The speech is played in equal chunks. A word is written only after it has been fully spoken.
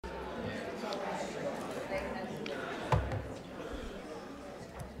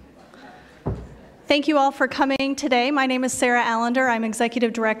Thank you all for coming today. My name is Sara Allinder. I'm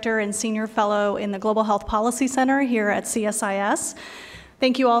Executive Director and Senior Fellow in the Global Health Policy Center here at CSIS.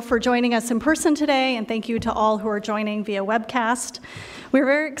 Thank you all for joining us in person today, and thank you to all who are joining via webcast. We're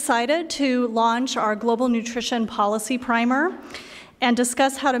very excited to launch our Global Nutrition Policy Primer and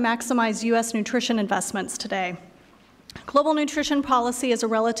discuss how to maximize U.S. nutrition investments today. Global nutrition policy is a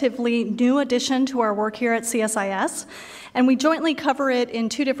relatively new addition to our work here at CSIS, and we jointly cover it in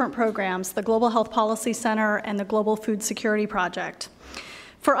two different programs, the Global Health Policy Center and the Global Food Security Project.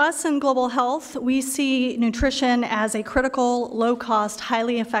 For us in global health, we see nutrition as a critical, low-cost,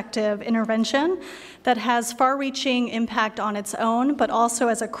 highly effective intervention that has far-reaching impact on its own, but also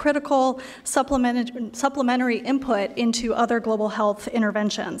as a critical supplementary input into other global health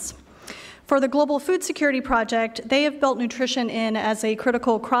interventions. For the Global Food Security Project, they have built nutrition in as a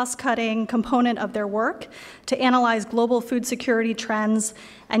critical cross-cutting component of their work to analyze global food security trends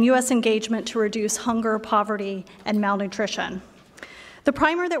and U.S. engagement to reduce hunger, poverty, and malnutrition. The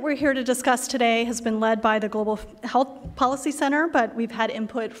primer that we're here to discuss today has been led by the Global Health Policy Center, but we've had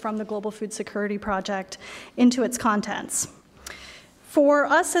input from the Global Food Security Project into its contents. For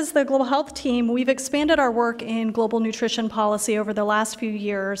us as the Global Health team, we've expanded our work in global nutrition policy over the last few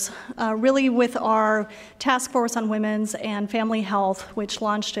years, really with our Task Force on Women's and Family Health, which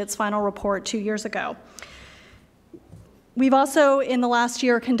launched its final report 2 years ago. We've also, in the last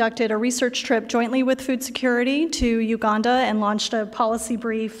year, conducted a research trip jointly with Food Security to Uganda and launched a policy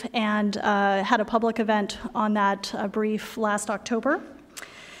brief and had a public event on that brief last October.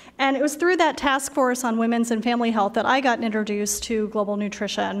 And it was through that task force on women's and family health that I got introduced to global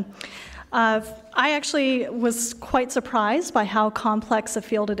nutrition. I actually was quite surprised by how complex a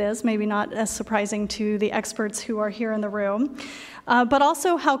field it is, maybe not as surprising to the experts who are here in the room, but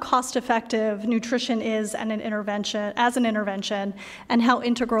also how cost-effective nutrition is as an intervention, and how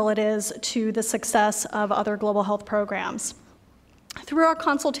integral it is to the success of other global health programs. Through our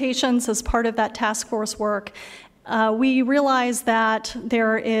consultations as part of that task force work, we realize that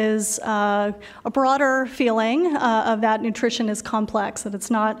there is a broader feeling of that nutrition is complex, that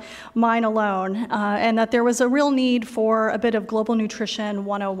it's not mine alone, and that there was a real need for a bit of Global Nutrition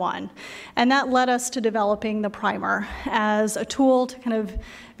 101. And that led us to developing the primer as a tool to kind of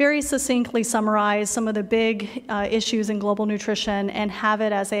very succinctly summarize some of the big issues in global nutrition and have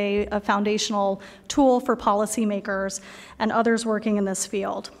it as a foundational tool for policymakers and others working in this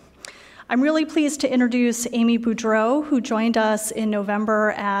field. I'm really pleased to introduce Amy Beaudreault, who joined us in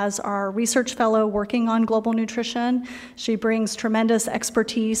November as our research fellow working on global nutrition. She brings tremendous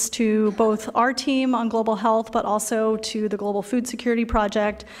expertise to both our team on global health, but also to the Global Food Security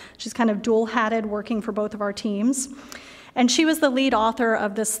Project. She's kind of dual-hatted working for both of our teams. And she was the lead author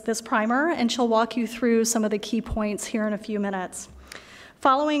of this primer, and she'll walk you through some of the key points here in a few minutes.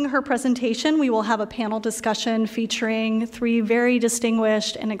 Following her presentation, we will have a panel discussion featuring 3 very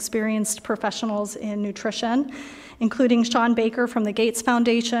distinguished and experienced professionals in nutrition, including Shawn Baker from the Gates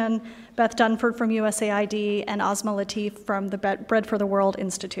Foundation, Beth Dunford from USAID, and Asma Lateef from the Bread for the World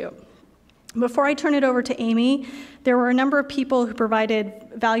Institute. Before I turn it over to Amy, there were a number of people who provided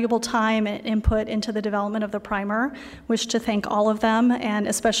valuable time and input into the development of the primer. Wish to thank all of them, and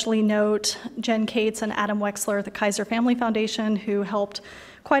especially note Jen Cates and Adam Wexler at the Kaiser Family Foundation, who helped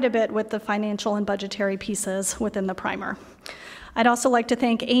quite a bit with the financial and budgetary pieces within the primer. I'd also like to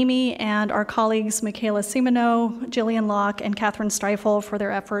thank Amy and our colleagues Michaela Simoneau, Jillian Locke, and Catherine Streifel for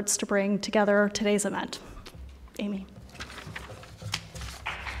their efforts to bring together today's event. Amy.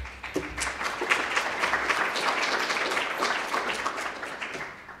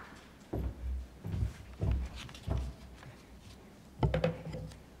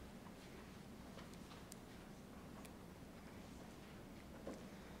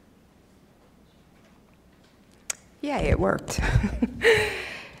 Yay, it worked.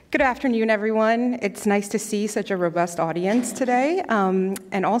 Good afternoon, everyone. It's nice to see such a robust audience today,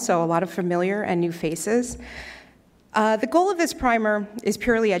 and also a lot of familiar and new faces. The goal of this primer is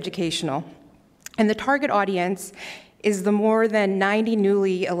purely educational, and the target audience is the more than 90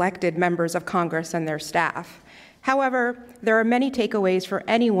 newly elected members of Congress and their staff. However, there are many takeaways for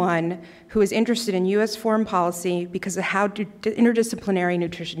anyone who is interested in U.S. foreign policy because of how interdisciplinary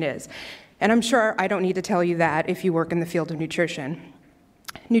nutrition is. And I'm sure I don't need to tell you that if you work in the field of nutrition.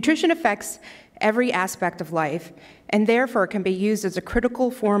 Nutrition affects every aspect of life, and therefore can be used as a critical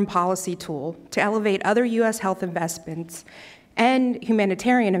foreign policy tool to elevate other U.S. health investments and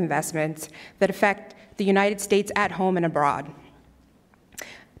humanitarian investments that affect the United States at home and abroad.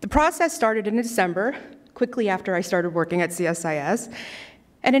 The process started in December, quickly after I started working at CSIS,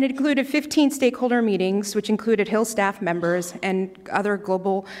 And it included 15 stakeholder meetings, which included Hill staff members and other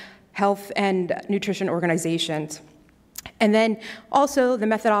global health and nutrition organizations. And then also the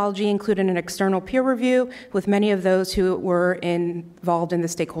methodology included an external peer review with many of those who were involved in the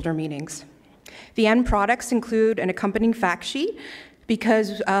stakeholder meetings. The end products include an accompanying fact sheet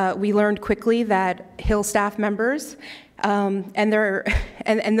because we learned quickly that Hill staff members and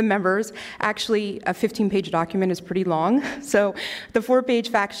the members, actually a 15-page document is pretty long. So the 4-page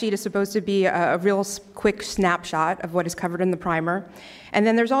fact sheet is supposed to be a real quick snapshot of what is covered in the primer. And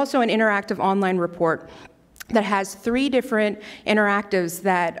then there's also an interactive online report that has 3 different interactives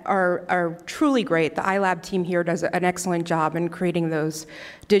that are truly great. The iLab team here does an excellent job in creating those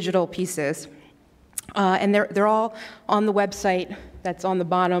digital pieces. And they're all on the website that's on the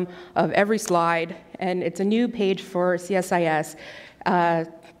bottom of every slide, and it's a new page for CSIS,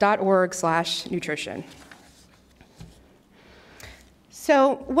 .org/nutrition.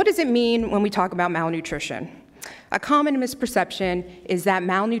 So what does it mean when we talk about malnutrition? A common misperception is that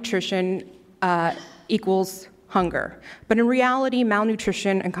malnutrition equals hunger. But in reality,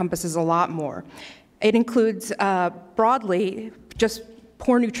 malnutrition encompasses a lot more. It includes, broadly, just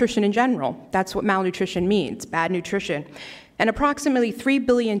poor nutrition in general. That's what malnutrition means, bad nutrition. And approximately 3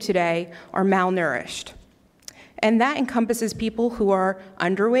 billion today are malnourished. And that encompasses people who are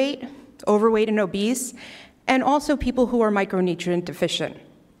underweight, overweight and obese, and also people who are micronutrient deficient.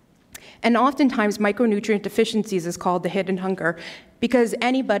 And oftentimes, micronutrient deficiencies is called the hidden hunger because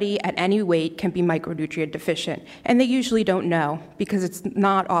anybody at any weight can be micronutrient deficient, and they usually don't know because it's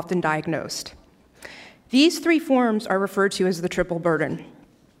not often diagnosed. These 3 forms are referred to as the triple burden.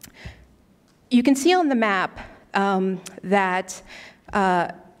 You can see on the map that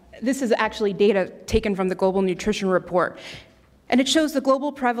this is actually data taken from the Global Nutrition Report, and it shows the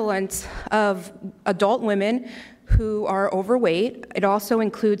global prevalence of adult women who are overweight. It also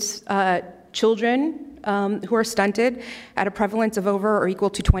includes children who are stunted at a prevalence of over or equal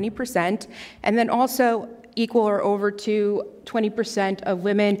to 20%, and then also equal or over to 20% of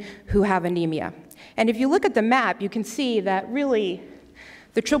women who have anemia. And if you look at the map, you can see that really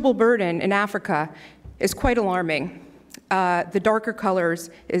the triple burden in Africa is quite alarming. The darker colors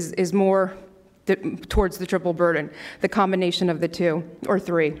is more towards the triple burden, the combination of the 2 or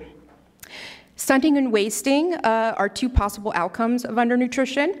 3. Stunting and wasting are 2 possible outcomes of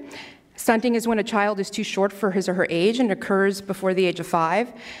undernutrition. Stunting is when a child is too short for his or her age and occurs before the age of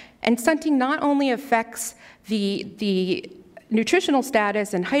 5. And stunting not only affects the nutritional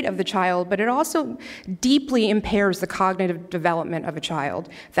status and height of the child, but it also deeply impairs the cognitive development of a child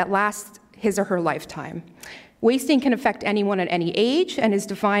that lasts his or her lifetime. Wasting can affect anyone at any age and is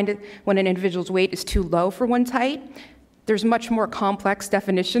defined when an individual's weight is too low for one's height. There's much more complex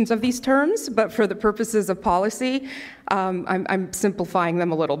definitions of these terms, but for the purposes of policy, I'm simplifying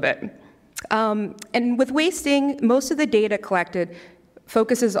them a little bit. And with wasting, most of the data collected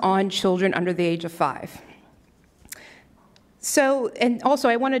focuses on children under the age of 5. So, and also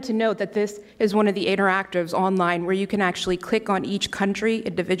I wanted to note that this is one of the interactives online where you can actually click on each country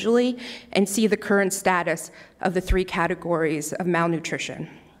individually and see the current status of the 3 categories of malnutrition.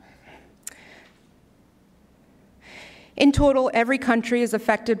 In total, every country is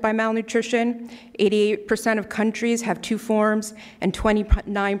affected by malnutrition. 88% of countries have 2 forms, and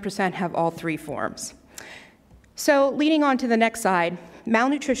 29% have all 3 forms. So, leading on to the next slide,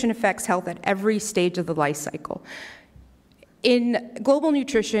 malnutrition affects health at every stage of the life cycle. In global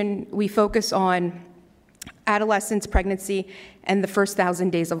nutrition, we focus on adolescence, pregnancy, and the first 1,000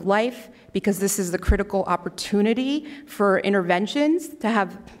 days of life because this is the critical opportunity for interventions to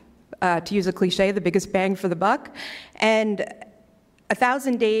have, to use a cliche, the biggest bang for the buck. And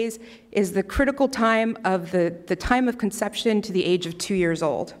 1,000 days is the critical time of the time of conception to the age of 2 years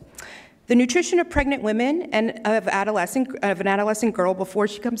old. The nutrition of pregnant women and of an adolescent girl before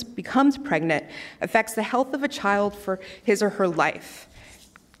she becomes pregnant affects the health of a child for his or her life.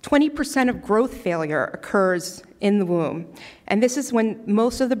 20% of growth failure occurs in the womb, and this is when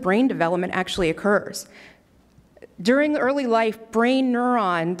most of the brain development actually occurs. During early life, brain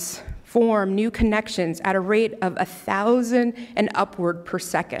neurons form new connections at a rate of 1,000 and upward per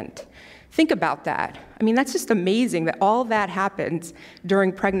second. Think about that. I mean, that's just amazing that all that happens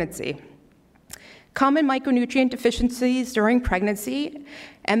during pregnancy. Common micronutrient deficiencies during pregnancy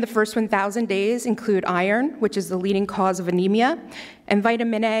and the first 1,000 days include iron, which is the leading cause of anemia, and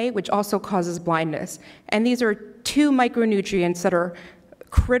vitamin A, which also causes blindness. And these are 2 micronutrients that are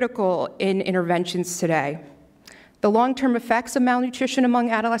critical in interventions today. The long-term effects of malnutrition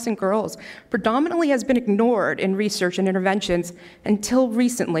among adolescent girls predominantly has been ignored in research and interventions until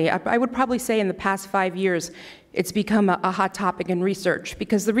recently. I would probably say in the past 5 years, it's become a hot topic in research,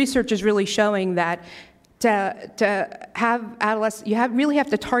 because the research is really showing that to have adolescent, really have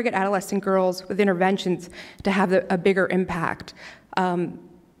to target adolescent girls with interventions to have a bigger impact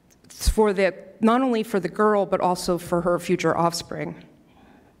not only for the girl, but also for her future offspring.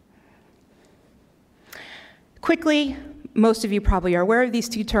 Quickly, most of you probably are aware of these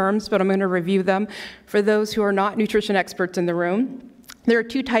two terms, but I'm going to review them for those who are not nutrition experts in the room. There are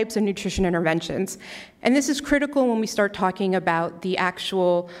two types of nutrition interventions, and this is critical when we start talking about the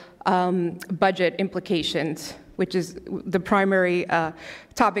actual budget implications, which is the primary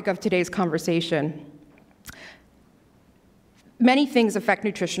topic of today's conversation. Many things affect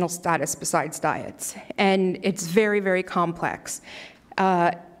nutritional status besides diets, and it's very, very complex.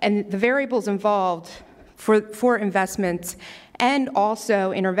 And the variables involved for investments and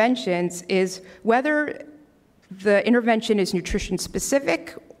also interventions is whether the intervention is nutrition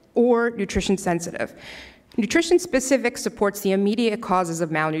specific or nutrition sensitive. Nutrition specific supports the immediate causes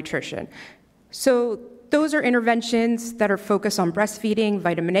of malnutrition. So those are interventions that are focused on breastfeeding,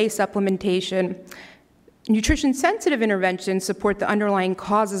 vitamin A supplementation. Nutrition sensitive interventions support the underlying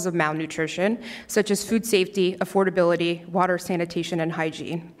causes of malnutrition, such as food safety, affordability, water, sanitation, and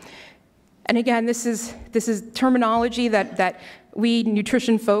hygiene. And again, this is terminology that we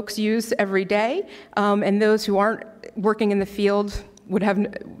nutrition folks use every day, and those who aren't working in the field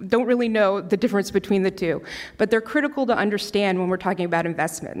don't really know the difference between the two. But they're critical to understand when we're talking about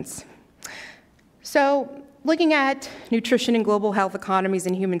investments. So, looking at nutrition in global health economies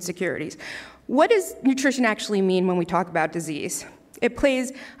and human securities, what does nutrition actually mean when we talk about disease? It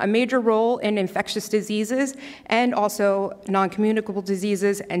plays a major role in infectious diseases and also non-communicable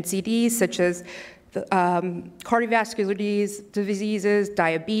diseases, NCDs, such as cardiovascular diseases,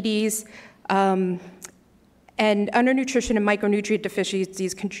 diabetes, and undernutrition and micronutrient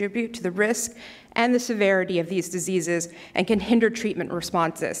deficiencies contribute to the risk and the severity of these diseases and can hinder treatment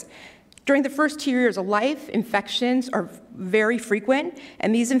responses. During the first 2 years of life, infections are very frequent,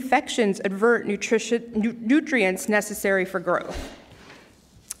 and these infections avert nutrients necessary for growth.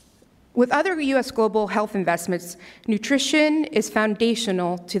 With other U.S. global health investments, nutrition is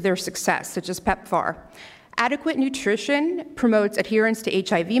foundational to their success, such as PEPFAR. Adequate nutrition promotes adherence to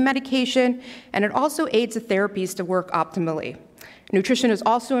HIV medication, and it also aids the therapies to work optimally. Nutrition is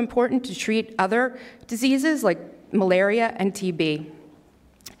also important to treat other diseases like malaria and TB.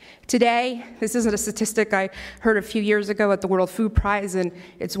 Today, this isn't a statistic I heard a few years ago at the World Food Prize, and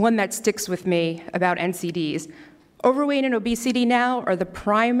it's one that sticks with me about NCDs. Overweight and obesity now are the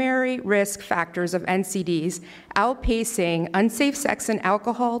primary risk factors of NCDs, outpacing unsafe sex and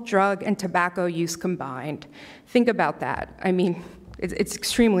alcohol, drug, and tobacco use combined. Think about that. I mean, it's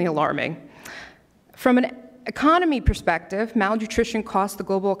extremely alarming. From an economy perspective, malnutrition costs the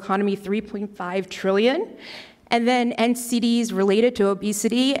global economy $3.5 trillion, and then NCDs related to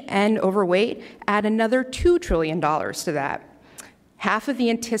obesity and overweight add another $2 trillion to that. Half of the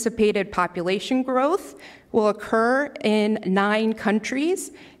anticipated population growth will occur in 9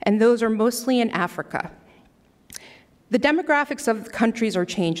 countries, and those are mostly in Africa. The demographics of the countries are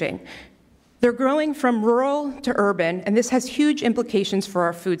changing. They're growing from rural to urban, and this has huge implications for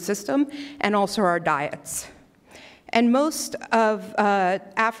our food system and also our diets. And most of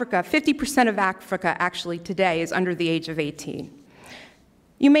Africa, 50% of Africa actually today is under the age of 18.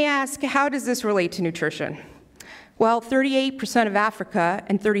 You may ask, how does this relate to nutrition? Well, 38% of Africa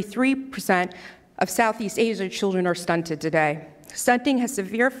and 33% of Southeast Asia children are stunted today. Stunting has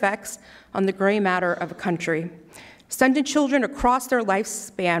severe effects on the gray matter of a country. Stunted children across their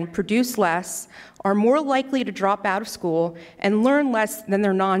lifespan produce less, are more likely to drop out of school, and learn less than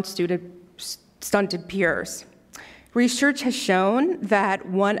their non-stunted peers. Research has shown that a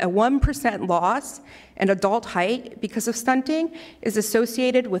 1% loss in adult height because of stunting is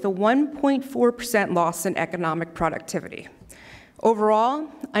associated with a 1.4% loss in economic productivity. Overall,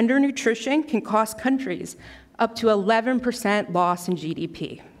 undernutrition can cost countries up to 11% loss in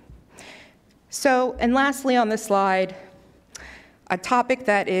GDP. So, and lastly on this slide, a topic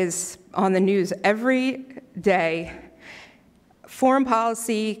that is on the news every day: foreign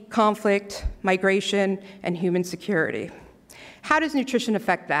policy, conflict, migration, and human security. How does nutrition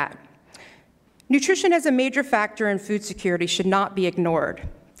affect that? Nutrition as a major factor in food security should not be ignored.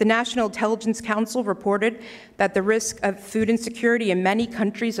 The National Intelligence Council reported that the risk of food insecurity in many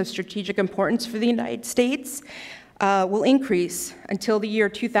countries of strategic importance for the United States will increase until the year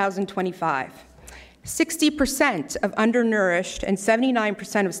 2025. 60% of undernourished and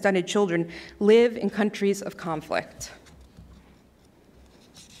 79% of stunted children live in countries of conflict.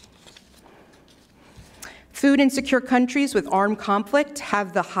 Food insecure countries with armed conflict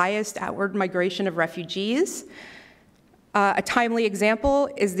have the highest outward migration of refugees. A timely example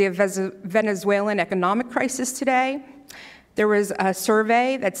is the Venezuelan economic crisis today. There was a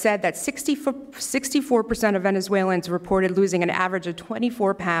survey that said that 64% of Venezuelans reported losing an average of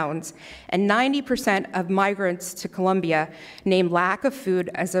 24 pounds, and 90% of migrants to Colombia named lack of food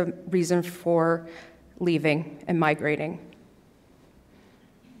as a reason for leaving and migrating.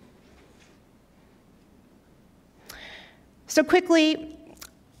 So quickly,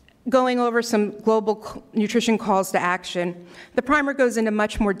 going over some global nutrition calls to action. The primer goes into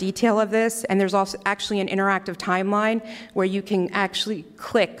much more detail of this, and there's also actually an interactive timeline where you can actually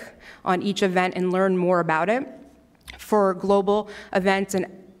click on each event and learn more about it for global events and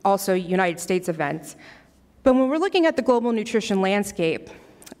also United States events. But when we're looking at the global nutrition landscape,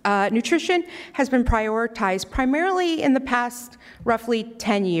 nutrition has been prioritized primarily in the past roughly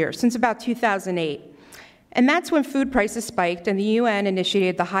 10 years, since about 2008. And that's when food prices spiked and the UN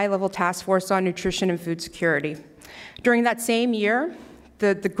initiated the High-Level Task Force on Nutrition and Food Security. During that same year,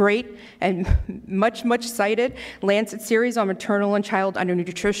 the great and much cited Lancet series on maternal and child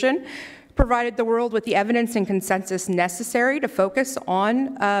undernutrition provided the world with the evidence and consensus necessary to focus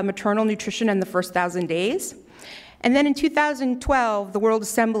on maternal nutrition in the first 1,000 days. And then in 2012, the World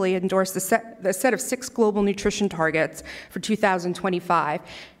Assembly endorsed a set of 6 global nutrition targets for 2025.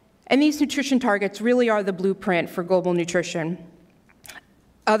 And these nutrition targets really are the blueprint for global nutrition.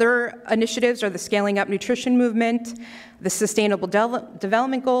 Other initiatives are the Scaling Up Nutrition Movement, the Sustainable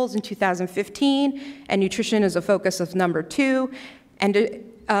Development Goals in 2015, and nutrition is a focus of number 2. And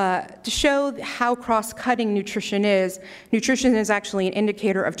to show how cross-cutting nutrition is actually an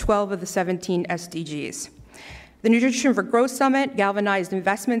indicator of 12 of the 17 SDGs. The Nutrition for Growth Summit galvanized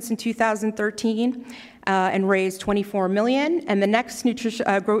investments in 2013 and raised $24 million. And the next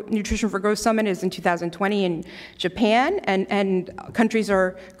Nutrition for Growth Summit is in 2020 in Japan, and countries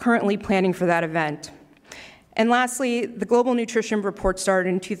are currently planning for that event. And lastly, the Global Nutrition Report started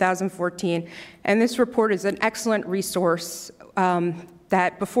in 2014, and this report is an excellent resource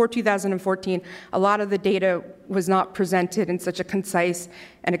that before 2014, a lot of the data was not presented in such a concise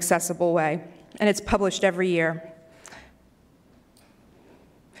and accessible way, and it's published every year.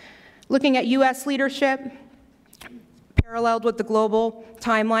 Looking at US leadership, paralleled with the global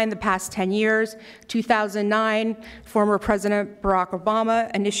timeline the past 10 years, 2009, former President Barack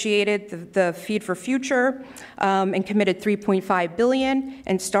Obama initiated the Feed for Future and committed $3.5 billion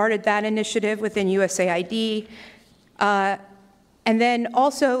and started that initiative within USAID. And then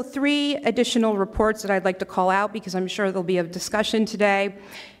also 3 additional reports that I'd like to call out because I'm sure there'll be a discussion today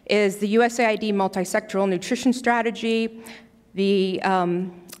is the USAID Multisectoral Nutrition Strategy, the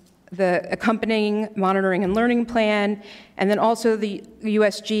accompanying monitoring and learning plan, and then also the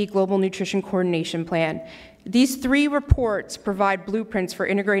USG Global Nutrition Coordination Plan. These 3 reports provide blueprints for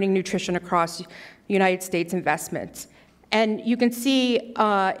integrating nutrition across United States investments. And you can see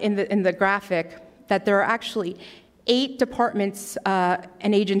in the graphic that there are actually 8 departments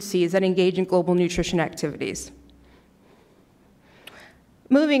and agencies that engage in global nutrition activities.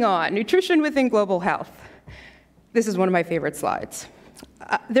 Moving on, nutrition within global health. This is one of my favorite slides.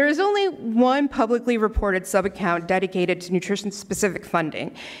 There is only one publicly reported sub-account dedicated to nutrition-specific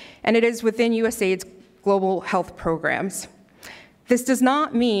funding, and it is within USAID's global health programs. This does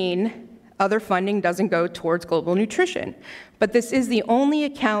not mean other funding doesn't go towards global nutrition, but this is the only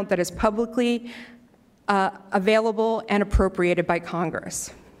account that is publicly available and appropriated by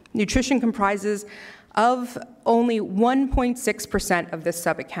Congress. Nutrition comprises of only 1.6% of this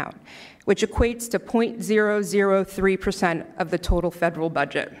sub-account, which equates to 0.003% of the total federal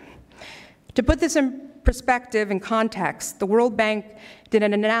budget. To put this in perspective and context, the World Bank did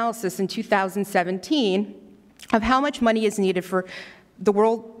an analysis in 2017 of how much money is needed for the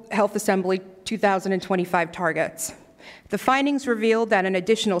World Health Assembly 2025 targets. The findings revealed that an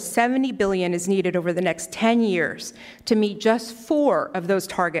additional $70 billion is needed over the next 10 years to meet just 4 of those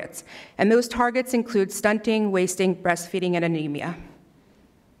targets, and those targets include stunting, wasting, breastfeeding, and anemia.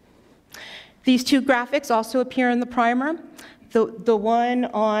 These 2 graphics also appear in the primer. The one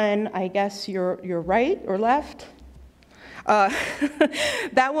on, I guess, your right or left,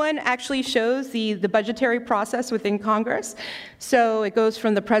 that one actually shows the budgetary process within Congress. So it goes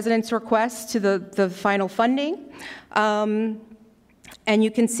from the president's request to the final funding. And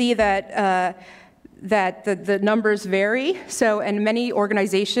you can see that that the numbers vary. So, and many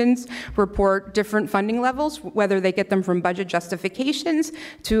organizations report different funding levels, whether they get them from budget justifications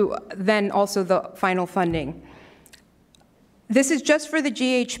to then also the final funding. This is just for the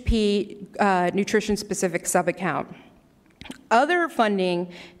GHP nutrition-specific sub-account. Other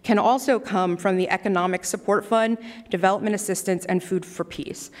funding can also come from the Economic Support Fund, Development Assistance, and Food for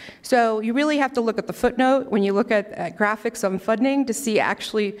Peace. So you really have to look at the footnote when you look at graphics on funding to see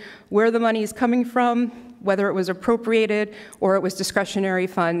actually where the money is coming from, whether it was appropriated or it was discretionary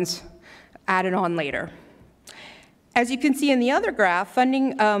funds added on later. As you can see in the other graph,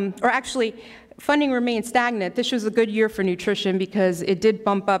 funding remained stagnant. This was a good year for nutrition because it did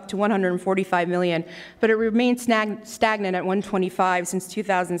bump up to $145 million, but it remained stagnant at $125 since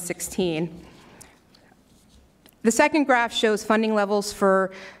 2016. The second graph shows funding levels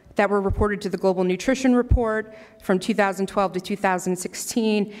that were reported to the Global Nutrition Report from 2012 to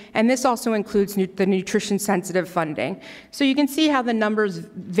 2016, and this also includes the nutrition-sensitive funding. So you can see how the numbers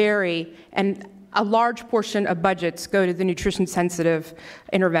vary, and a large portion of budgets go to the nutrition-sensitive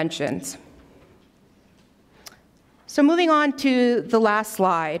interventions. So moving on to the last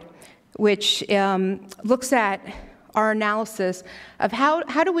slide, which looks at our analysis of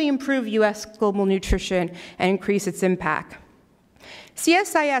how do we improve U.S. global nutrition and increase its impact.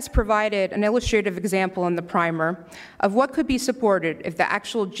 CSIS provided an illustrative example in the primer of what could be supported if the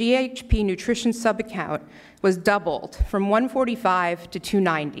actual GHP nutrition sub-account was doubled from 145 to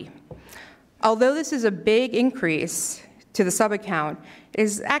 290. Although this is a big increase to the sub-account,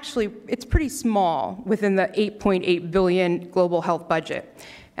 it's pretty small within the $8.8 billion global health budget,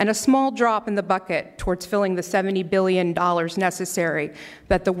 and a small drop in the bucket towards filling the $70 billion necessary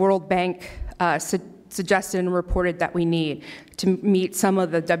that the World Bank suggested and reported that we need to meet some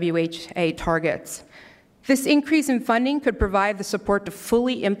of the WHA targets. This increase in funding could provide the support to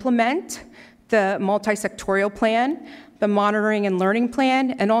fully implement the multi-sectorial plan, the monitoring and learning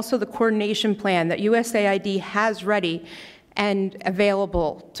plan, and also the coordination plan that USAID has ready and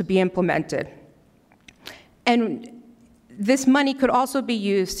available to be implemented. And this money could also be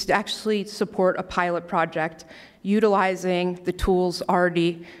used to actually support a pilot project utilizing the tools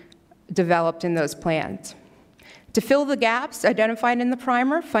already developed in those plans. To fill the gaps identified in the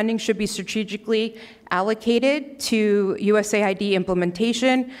primer, funding should be strategically allocated to USAID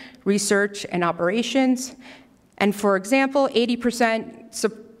implementation, research, and operations. And for example, 80%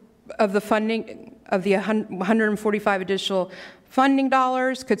 of the funding of the 145 additional funding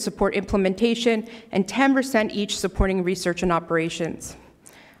dollars could support implementation, and 10% each supporting research and operations.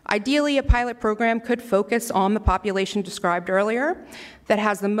 Ideally, a pilot program could focus on the population described earlier that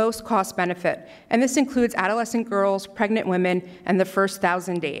has the most cost benefit, and this includes adolescent girls, pregnant women, and the first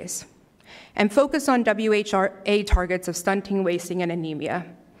 1,000 days, and focus on WHA targets of stunting, wasting, and anemia.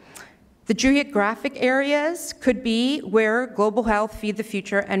 The geographic areas could be where Global Health, Feed the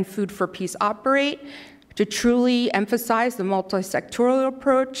Future, and Food for Peace operate to truly emphasize the multi-sectoral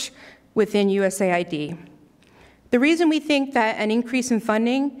approach within USAID. The reason we think that an increase in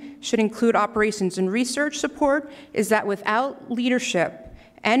funding should include operations and research support is that without leadership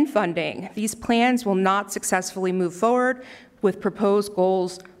and funding, these plans will not successfully move forward with proposed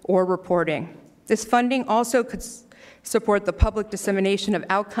goals or reporting. This funding also could support the public dissemination of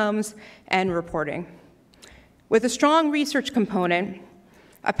outcomes and reporting. With a strong research component,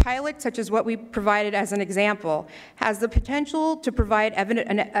 a pilot such as what we provided as an example has the potential to provide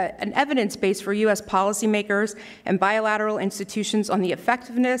an evidence base for U.S. policymakers and bilateral institutions on the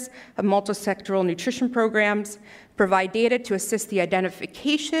effectiveness of multi-sectoral nutrition programs, provide data to assist the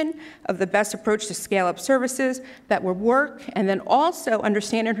identification of the best approach to scale up services that will work, and then also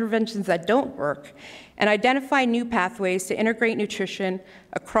understand interventions that don't work, and identify new pathways to integrate nutrition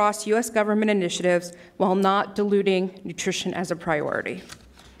across U.S. government initiatives while not diluting nutrition as a priority.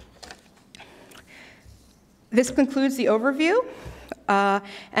 This concludes the overview,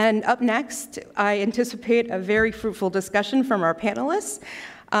 and up next, I anticipate a very fruitful discussion from our panelists.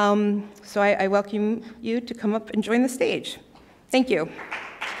 So I welcome you to come up and join the stage. Thank you.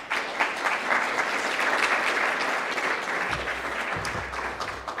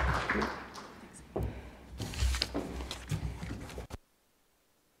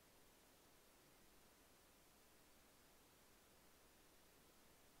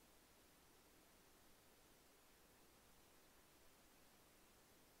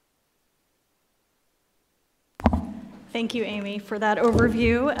 Thank you, Amy, for that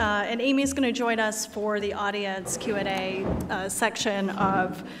overview. And Amy's going to join us for the audience Q&A section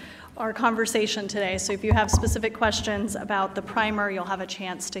of our conversation today. So if you have specific questions about the primer, you'll have a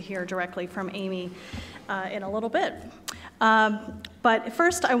chance to hear directly from Amy in a little bit. But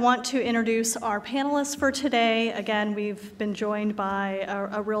first, I want to introduce our panelists for today. Again, we've been joined by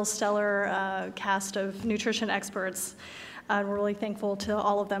a real stellar cast of nutrition experts. We're really thankful to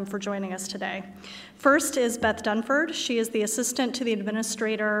all of them for joining us today. First is Beth Dunford. She is the assistant to the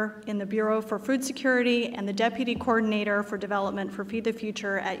administrator in the Bureau for Food Security and the deputy coordinator for development for Feed the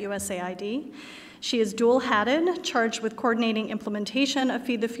Future at USAID. She is dual-hatted, charged with coordinating implementation of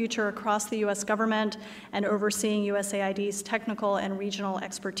Feed the Future across the U.S. government and overseeing USAID's technical and regional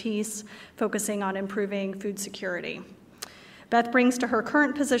expertise, focusing on improving food security. Beth brings to her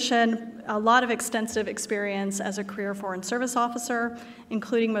current position a lot of extensive experience as a career Foreign Service officer,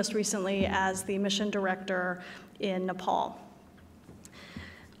 including most recently as the mission director in Nepal.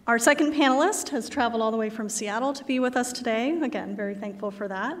 Our second panelist has traveled all the way from Seattle to be with us today. Again, very thankful for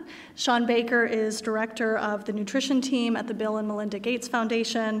that. Shawn Baker is director of the nutrition team at the Bill and Melinda Gates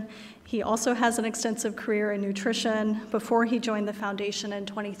Foundation. He also has an extensive career in nutrition. Before he joined the foundation in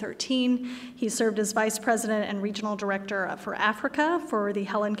 2013, he served as vice president and regional director for Africa for the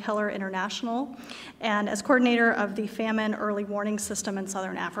Helen Keller International and as coordinator of the Famine Early Warning System in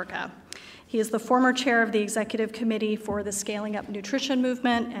Southern Africa. He is the former chair of the executive committee for the Scaling Up Nutrition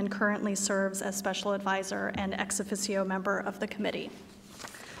Movement and currently serves as special advisor and ex officio member of the committee.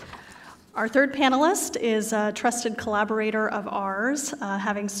 Our third panelist is a trusted collaborator of ours,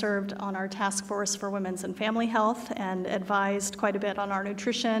 having served on our task force for women's and family health and advised quite a bit on our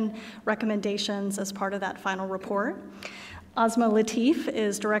nutrition recommendations as part of that final report. Asma Lateef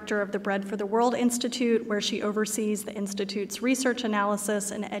is director of the Bread for the World Institute, where she oversees the Institute's research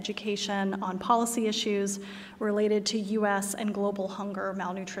analysis and education on policy issues related to U.S. and global hunger,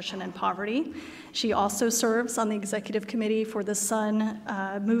 malnutrition, and poverty. She also serves on the executive committee for the SUN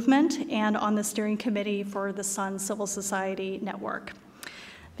movement and on the steering committee for the SUN Civil Society Network.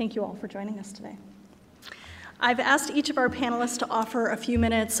 Thank you all for joining us today. I've asked each of our panelists to offer a few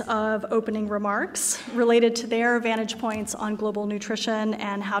minutes of opening remarks related to their vantage points on global nutrition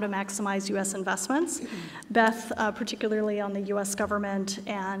and how to maximize U.S. investments. Beth, particularly on the U.S. government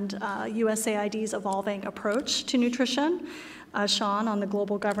and USAID's evolving approach to nutrition. Shawn on the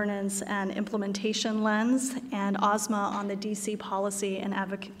global governance and implementation lens, and Asma on the D.C. policy and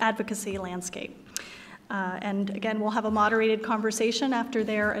advocacy landscape. And again, we'll have a moderated conversation after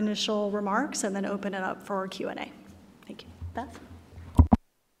their initial remarks and then open it up for Q&A. Thank you. Beth?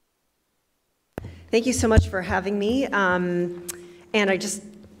 Thank you so much for having me. And I just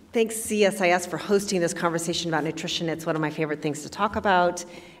thank CSIS for hosting this conversation about nutrition. It's one of my favorite things to talk about.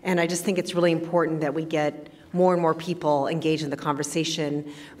 And I just think it's really important that we get more and more people engaged in the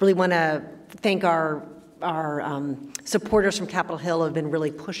conversation. Really want to thank our supporters from Capitol Hill who have been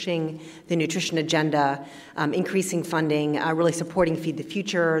really pushing the nutrition agenda, increasing funding, really supporting Feed the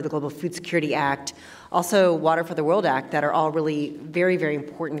Future, the Global Food Security Act, also Water for the World Act, that are all really very, very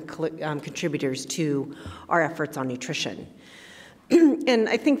important contributors to our efforts on nutrition. And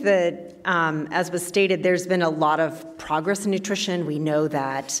I think that, as was stated, there's been a lot of progress in nutrition. We know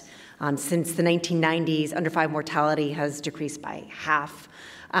that since the 1990s, under 5 mortality has decreased by half.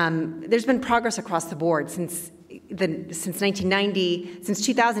 There's been progress across the board. Since 1990, since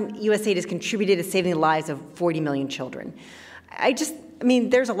 2000, USAID has contributed to saving the lives of 40 million children.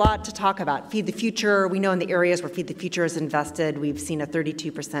 There's a lot to talk about. Feed the Future, we know in the areas where Feed the Future is invested, we've seen a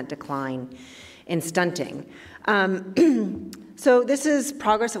 32% decline in stunting. So this is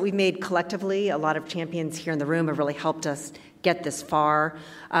progress that we've made collectively. A lot of champions here in the room have really helped us get this far.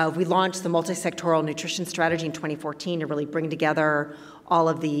 We launched the multi-sectoral nutrition strategy in 2014 to really bring together all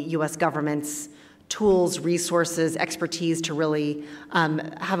of the U.S. government's tools, resources, expertise to really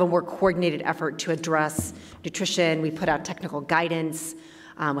have a more coordinated effort to address nutrition. We put out technical guidance,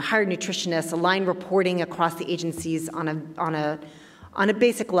 we hired nutritionists, aligned reporting across the agencies on a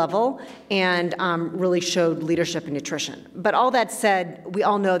basic level, and really showed leadership in nutrition. But all that said, we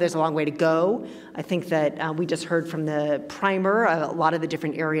all know there's a long way to go. I think that we just heard from the primer a lot of the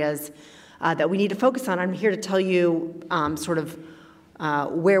different areas that we need to focus on. I'm here to tell you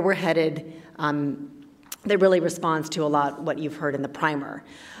where we're headed that really responds to a lot what you've heard in the primer.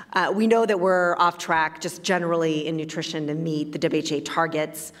 We know that we're off track just generally in nutrition to meet the WHO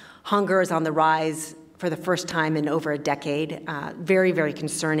targets. Hunger is on the rise for the first time in over a decade. Very, very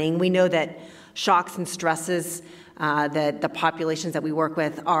concerning. We know that shocks and stresses that the populations that we work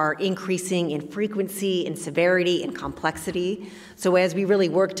with are increasing in frequency, in severity, in complexity. So as we really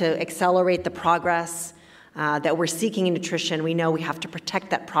work to accelerate the progress that we're seeking in nutrition, we know we have to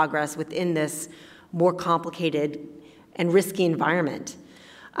protect that progress within this more complicated and risky environment.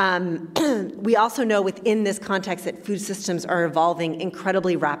 We also know within this context that food systems are evolving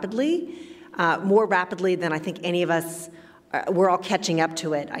incredibly rapidly, more rapidly than I think any of us, we're all catching up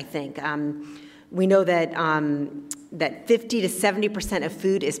to it, I think. We know that that 50 to 70% of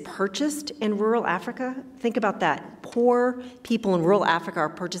food is purchased in rural Africa. Think about that. Poor people in rural Africa are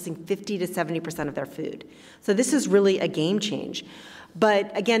purchasing 50 to 70% of their food. So this is really a game change.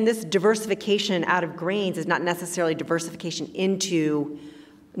 But again, this diversification out of grains is not necessarily diversification into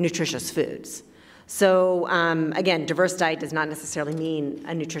nutritious foods. So again, diverse diet does not necessarily mean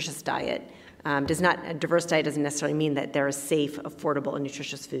a nutritious diet. A diverse diet doesn't necessarily mean that there is safe, affordable, and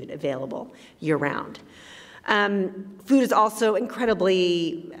nutritious food available year-round. Food is also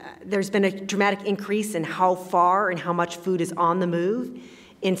incredibly, there's been a dramatic increase in how far and how much food is on the move.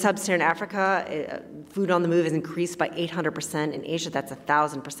 In sub-Saharan Africa, food on the move has increased by 800%. In Asia, that's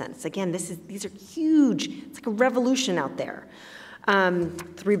 1,000%. So again, these are huge. It's like a revolution out there.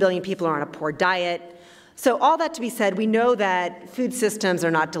 3 billion people are on a poor diet. So all that to be said, we know that food systems are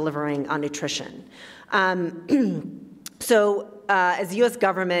not delivering on nutrition. As the U.S.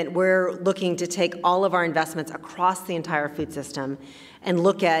 government, we're looking to take all of our investments across the entire food system and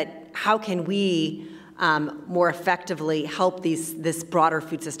look at how can we more effectively help this broader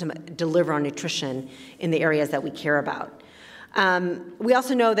food system deliver on nutrition in the areas that we care about. We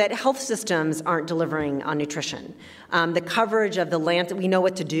also know that health systems aren't delivering on nutrition. The coverage of the Lancet, we know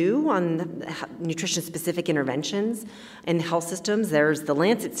what to do on nutrition-specific interventions in health systems. There's the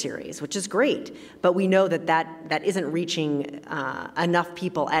Lancet series, which is great, but we know that isn't reaching enough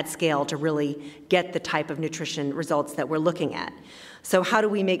people at scale to really get the type of nutrition results that we're looking at. So how do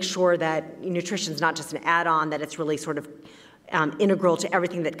we make sure that nutrition is not just an add-on, that it's really sort of integral to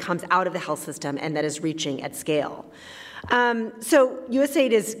everything that comes out of the health system and that is reaching at scale? So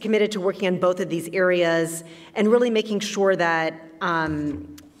USAID is committed to working on both of these areas and really making sure that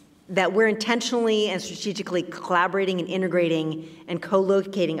that we're intentionally and strategically collaborating and integrating and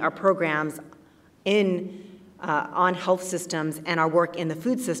co-locating our programs on health systems and our work in the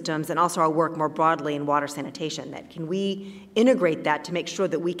food systems and also our work more broadly in water sanitation. That can we integrate that to make sure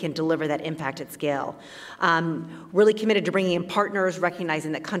that we can deliver that impact at scale? Really committed to bringing in partners,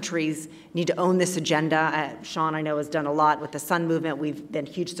 recognizing that countries need to own this agenda. Shawn, I know, has done a lot with the Sun Movement. We've been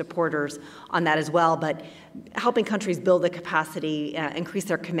huge supporters on that as well, but helping countries build the capacity, increase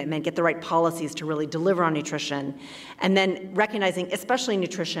their commitment, get the right policies to really deliver on nutrition, and then recognizing, especially in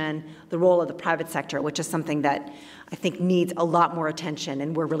nutrition, the role of the private sector, which is something that I think needs a lot more attention,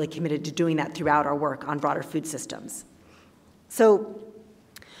 and we're really committed to doing that throughout our work on broader food systems. So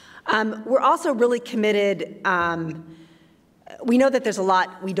we're also really committed. We know that there's a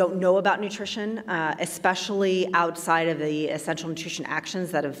lot we don't know about nutrition, especially outside of the essential nutrition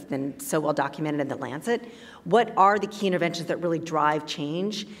actions that have been so well documented in the Lancet. What are the key interventions that really drive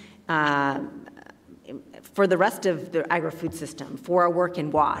change for the rest of the agri-food system, for our work in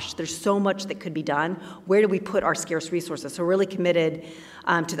WASH? There's so much that could be done. Where do we put our scarce resources? So we're really committed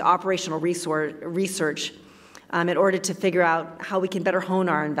to the operational research in order to figure out how we can better hone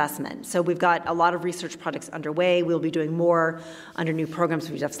our investment. So we've got a lot of research projects underway. We'll be doing more under new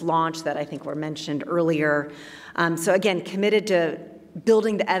programs we just launched that I think were mentioned earlier. So again, committed to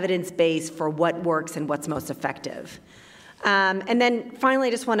building the evidence base for what works and what's most effective. And then finally,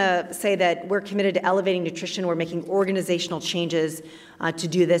 I just want to say that we're committed to elevating nutrition. We're making organizational changes to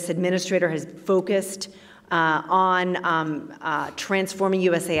do this. Administrator has focused on transforming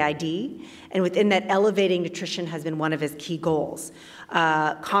USAID, and within that, elevating nutrition has been one of his key goals.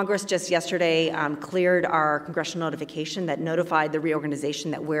 Congress just yesterday cleared our congressional notification that notified the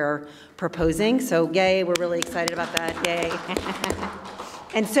reorganization that we're proposing. So yay, we're really excited about that, yay.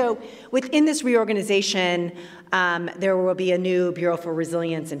 And so within this reorganization, there will be a new Bureau for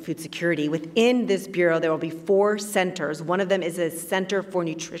Resilience and Food Security. Within this bureau, there will be 4 centers. One of them is a Center for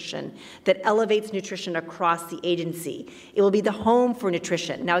Nutrition that elevates nutrition across the agency. It will be the home for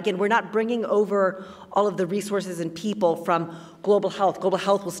nutrition. Now, again, we're not bringing over all of the resources and people from Global Health. Global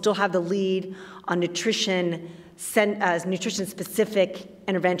Health will still have the lead on nutrition-specific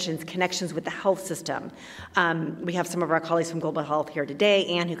interventions, connections with the health system. We have some of our colleagues from Global Health here today,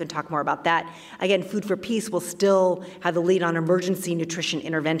 Anne, who can talk more about that. Again, Food for Peace will still have the lead on emergency nutrition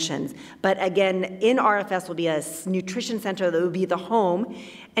interventions. But again, in RFS will be a nutrition center that will be the home.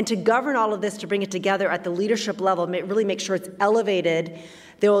 And to govern all of this, to bring it together at the leadership level, really make sure it's elevated,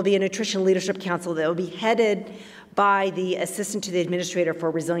 there will be a Nutrition Leadership Council that will be headed by the Assistant to the Administrator for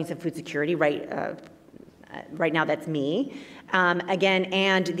Resilience and Food Security, right now that's me, again,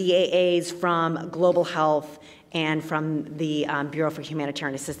 and the AAs from Global Health and from the Bureau for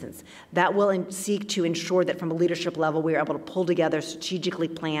Humanitarian Assistance. That will seek to ensure that from a leadership level, we are able to pull together, strategically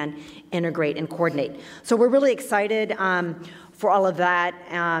plan, integrate, and coordinate. So we're really excited for all of that,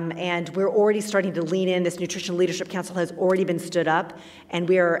 and we're already starting to lean in. This Nutrition Leadership Council has already been stood up, and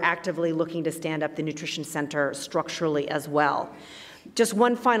we are actively looking to stand up the Nutrition Center structurally as well. Just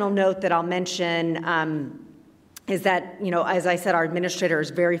one final note that I'll mention is that, as I said, our administrator is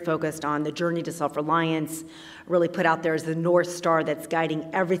very focused on the journey to self-reliance, really put out there as the North Star that's guiding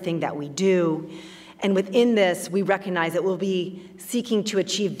everything that we do. And within this, we recognize that we'll be seeking to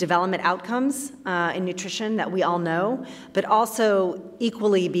achieve development outcomes in nutrition that we all know, but also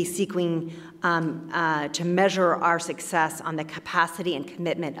equally be seeking to measure our success on the capacity and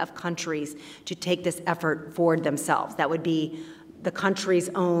commitment of countries to take this effort forward themselves. That would be the country's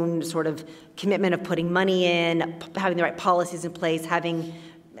own sort of commitment of putting money in, having the right policies in place, having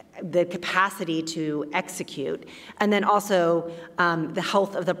the capacity to execute, and then also the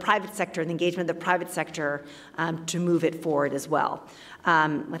health of the private sector and the engagement of the private sector to move it forward as well.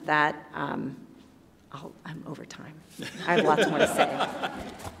 With that, I'm over time. I have lots more to say.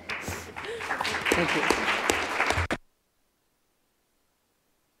 Thank you.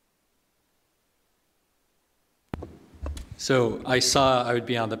 So I saw I would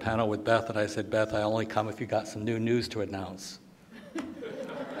be on the panel with Beth, and I said, Beth, I only come if you got some new news to announce.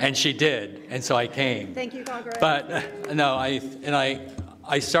 And she did, and so I came. Thank you, Congress. But no,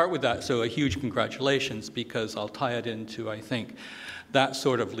 I start with that, so a huge congratulations, because I'll tie it into, I think, that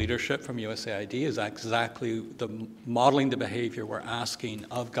sort of leadership from USAID is exactly the modeling the behavior we're asking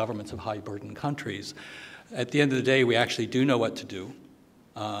of governments of high-burden countries. At the end of the day, we actually do know what to do,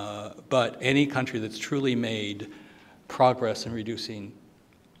 but any country that's truly made progress in reducing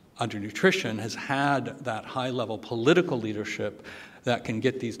undernutrition has had that high-level political leadership that can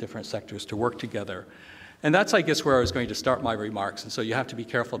get these different sectors to work together. And that's, I guess, where I was going to start my remarks. And so you have to be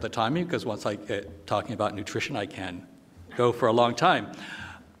careful of the timing, because once I get talking about nutrition, I can go for a long time.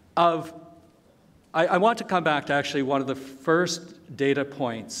 I want to come back to actually one of the first data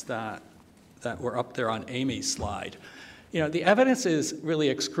points that were up there on Amy's slide. The evidence is really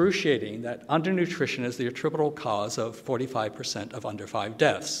excruciating that undernutrition is the attributable cause of 45% of under 5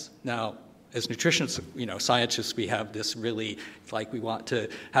 deaths. Now, as nutritionists, scientists, we have this really, we want to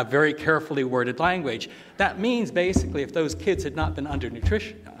have very carefully worded language. That means basically if those kids had not been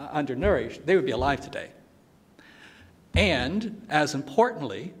undernourished, they would be alive today. And, as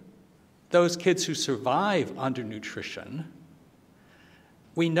importantly, those kids who survive undernutrition,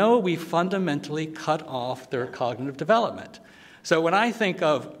 we know we fundamentally cut off their cognitive development. So when I think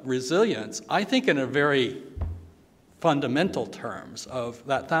of resilience, I think in a very fundamental terms of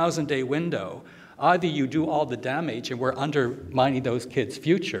that 1,000-day window. Either you do all the damage and we're undermining those kids'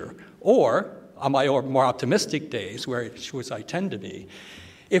 future, or on my more optimistic days, which I tend to be,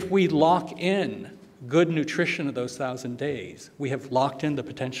 if we lock in good nutrition of those 1,000 days, we have locked in the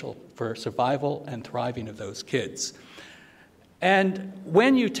potential for survival and thriving of those kids. And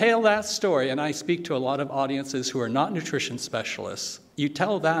when you tell that story, and I speak to a lot of audiences who are not nutrition specialists, you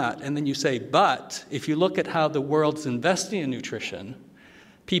tell that and then you say, but if you look at how the world's investing in nutrition,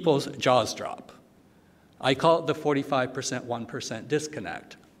 people's jaws drop. I call it the 45%, 1%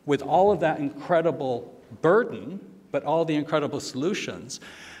 disconnect. With all of that incredible burden, but all the incredible solutions,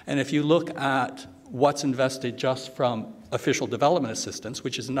 and if you look at what's invested just from official development assistance,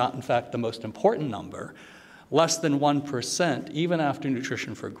 which is not, in fact, the most important number, less than 1%, even after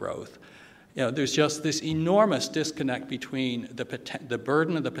Nutrition for Growth. There's just this enormous disconnect between the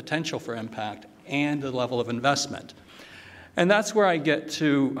burden and the potential for impact and the level of investment. And that's where I get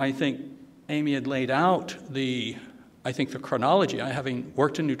to, I think, Amy had laid out the chronology. I, having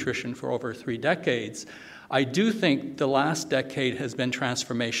worked in nutrition for over 3 decades, I do think the last decade has been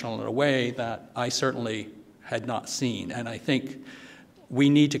transformational in a way that I certainly had not seen. And I think we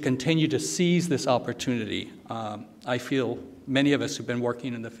need to continue to seize this opportunity. I feel many of us who've been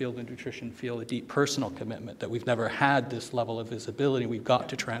working in the field of nutrition feel a deep personal commitment that we've never had this level of visibility. We've got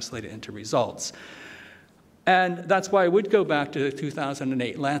to translate it into results. And that's why I would go back to the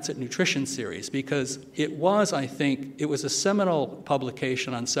 2008 Lancet Nutrition Series, because it was a seminal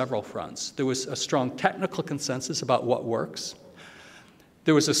publication on several fronts. There was a strong technical consensus about what works.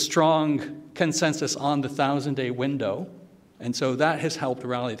 There was a strong consensus on the 1,000-day window, and so that has helped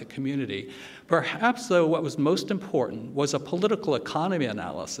rally the community. Perhaps, though, what was most important was a political economy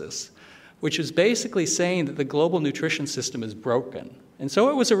analysis, which is basically saying that the global nutrition system is broken. And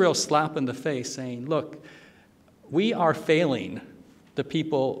so it was a real slap in the face saying, look, we are failing the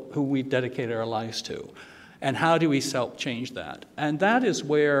people who we've dedicated our lives to. And how do we change that? And that is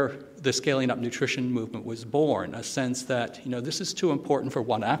where the Scaling Up Nutrition movement was born, a sense that, this is too important for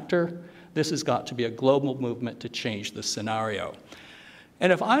one actor. This has got to be a global movement to change the scenario.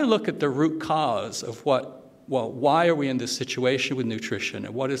 And if I look at the root cause of why are we in this situation with nutrition,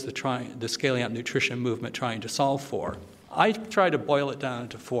 and what is the Scaling Up Nutrition movement trying to solve for, I try to boil it down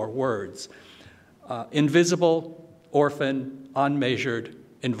to 4 words: invisible, orphan, unmeasured,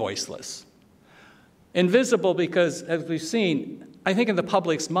 and voiceless. Invisible because, as we've seen, I think in the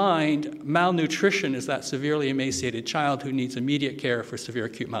public's mind, malnutrition is that severely emaciated child who needs immediate care for severe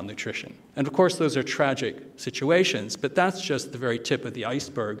acute malnutrition. And of course, those are tragic situations, but that's just the very tip of the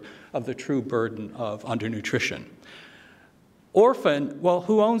iceberg of the true burden of undernutrition. Orphan, well,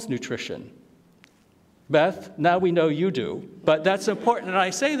 who owns nutrition? Beth, now we know you do, but that's important, and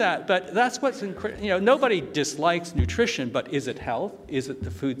I say that, but that's what's nobody dislikes nutrition, but is it health? Is it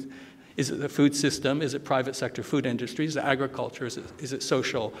the food? Is it the food system? Is it private sector food industries? Is it agriculture? Is it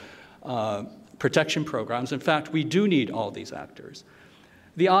social protection programs? In fact, we do need all these actors.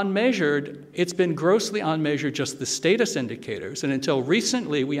 The unmeasured, it's been grossly unmeasured, just the status indicators, and until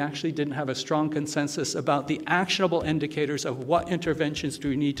recently, we actually didn't have a strong consensus about the actionable indicators of what interventions do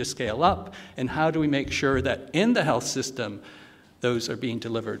we need to scale up, and how do we make sure that in the health system, those are being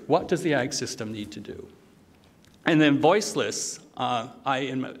delivered. What does the ag system need to do? And then voiceless, I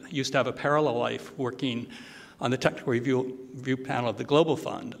used to have a parallel life working on the technical review panel of the Global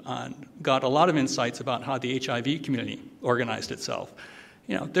Fund, and got a lot of insights about how the HIV community organized itself.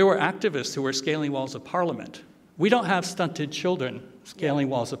 There were activists who were scaling walls of parliament. We don't have stunted children scaling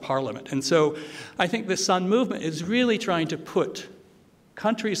walls of parliament. And so I think the Sun movement is really trying to put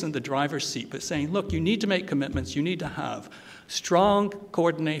countries in the driver's seat, but saying, look, you need to make commitments, you need to have strong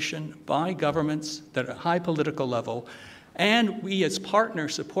coordination by governments that are at a high political level, and we as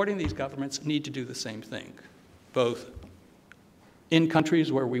partners supporting these governments need to do the same thing, both in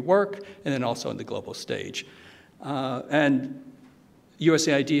countries where we work and then also on the global stage. And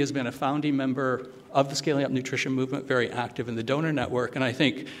USAID has been a founding member of the Scaling Up Nutrition movement, very active in the donor network, and I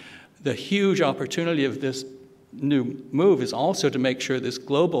think the huge opportunity of this new move is also to make sure this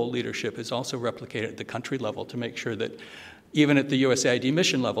global leadership is also replicated at the country level, to make sure that even at the USAID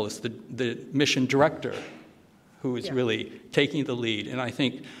mission level, it's the mission director who is really taking the lead. And I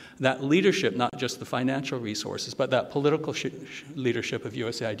think that leadership, not just the financial resources, but that political leadership of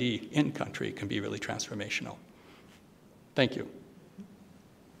USAID in country can be really transformational. Thank you.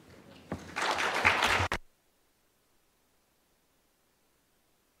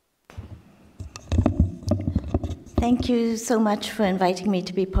 Thank you so much for inviting me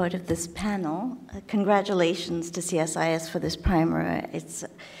to be part of this panel. Congratulations to CSIS for this primer.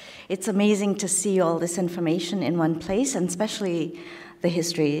 It's amazing to see all this information in one place, and especially the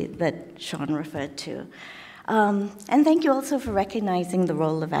history that Shawn referred to. And thank you also for recognizing the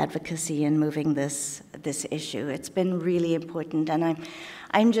role of advocacy in moving this issue. It's been really important, and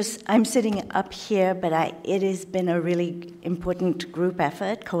I'm sitting up here, but it has been a really important group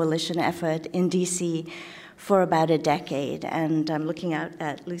effort, coalition effort in DC for about a decade, and I'm looking out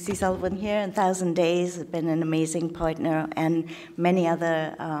at Lucy Sullivan here, and 1,000 Days has been an amazing partner, and many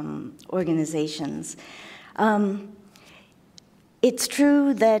other organizations. It's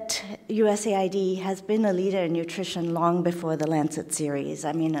true that USAID has been a leader in nutrition long before the Lancet series.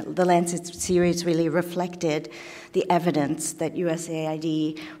 I mean, the Lancet series really reflected the evidence that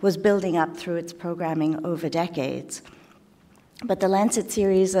USAID was building up through its programming over decades. But the Lancet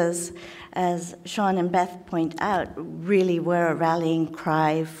series, as Shawn and Beth point out, really were a rallying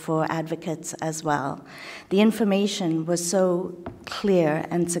cry for advocates as well. The information was so clear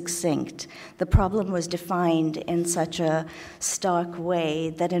and succinct. The problem was defined in such a stark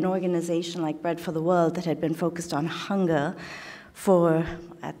way that an organization like Bread for the World, that had been focused on hunger for,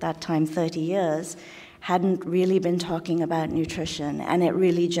 at that time, 30 years, hadn't really been talking about nutrition. And it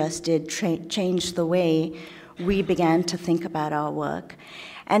really just did change the way we began to think about our work.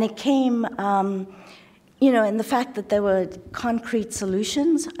 And it came, in the fact that there were concrete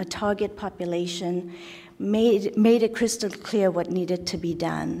solutions, a target population, made it crystal clear what needed to be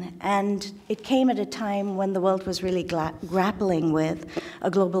done. And it came at a time when the world was really grappling with a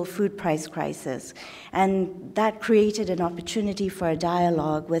global food price crisis. And that created an opportunity for a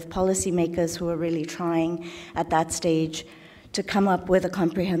dialogue with policymakers who were really trying at that stage to come up with a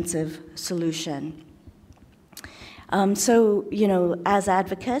comprehensive solution. As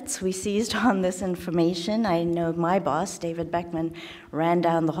advocates, we seized on this information. I know my boss, David Beckman, ran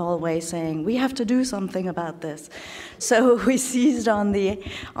down the hallway saying, we have to do something about this. So we seized on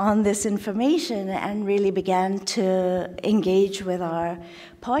this information and really began to engage with our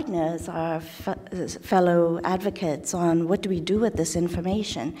partners, our fellow advocates, on what do we do with this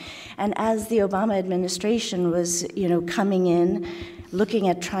information. And as the Obama administration was, coming in, looking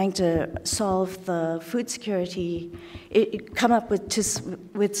at trying to solve the food security, come up with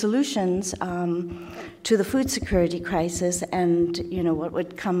solutions to the food security crisis and what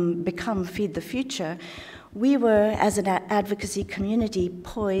would become Feed the Future, we were, as an advocacy community,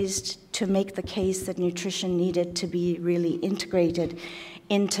 poised to make the case that nutrition needed to be really integrated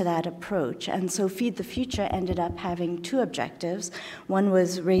into that approach. And so Feed the Future ended up having two objectives. One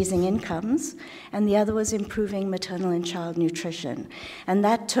was raising incomes, and the other was improving maternal and child nutrition. And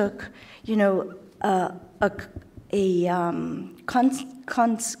that took,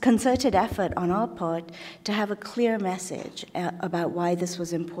 concerted effort on our part to have a clear message about why this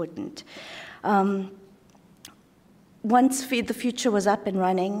was important. Once Feed the Future was up and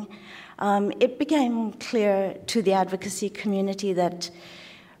running, it became clear to the advocacy community that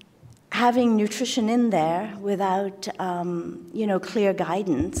having nutrition in there without, clear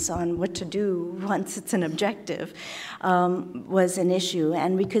guidance on what to do once it's an objective was an issue.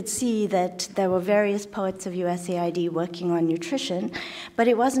 And we could see that there were various parts of USAID working on nutrition, but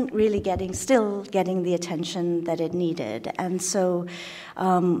it wasn't really still getting the attention that it needed. And so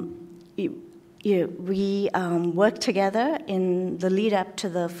we worked together in the lead up to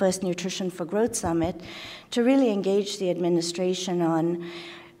the first Nutrition for Growth Summit to really engage the administration on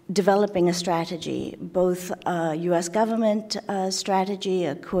developing a strategy, both a U.S. government strategy,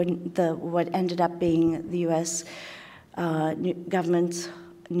 what ended up being the U.S. Government's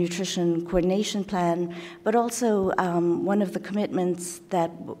nutrition coordination plan, but also one of the commitments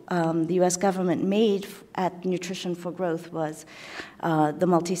that the U.S. government made at Nutrition for Growth was the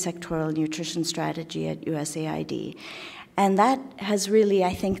multi-sectoral nutrition strategy at USAID. And that has really,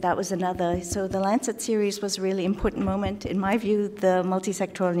 I think that was another, so the Lancet series was a really important moment. In my view, the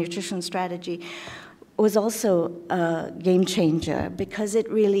multi-sectoral nutrition strategy was also a game changer because it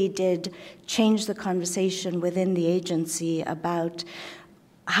really did change the conversation within the agency about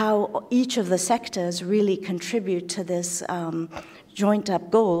how each of the sectors really contribute to this joint-up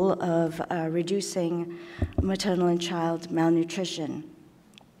goal of reducing maternal and child malnutrition.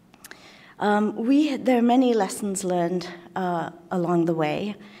 There are many lessons learned along the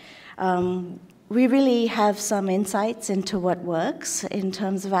way. We really have some insights into what works in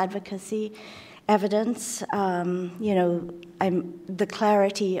terms of advocacy, evidence, the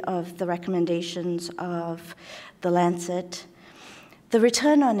clarity of the recommendations of the Lancet, the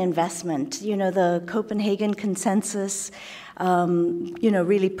return on investment, the Copenhagen consensus,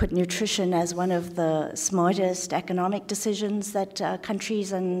 really put nutrition as one of the smartest economic decisions that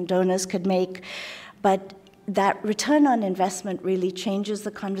countries and donors could make. But that return on investment really changes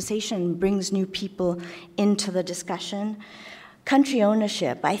the conversation, brings new people into the discussion. Country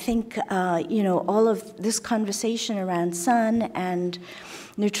ownership, I think, all of this conversation around sun and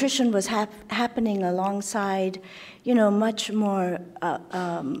nutrition was happening alongside, much more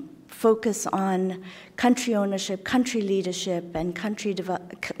focus on country ownership, country leadership, and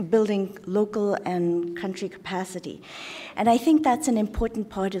building local and country capacity. And I think that's an important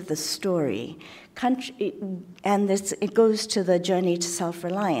part of the story. It goes to the journey to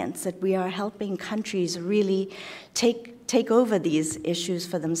self-reliance, that we are helping countries really take over these issues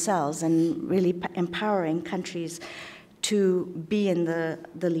for themselves and really empowering countries to be in the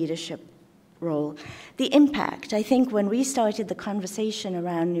leadership role. The impact, I think when we started the conversation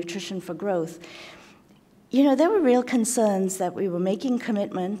around Nutrition for Growth, there were real concerns that we were making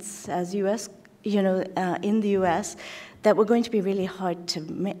commitments as U.S., in the U.S., that were going to be really hard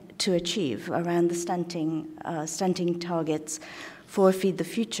to achieve around the stunting targets for Feed the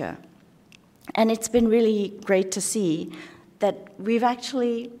Future. And it's been really great to see that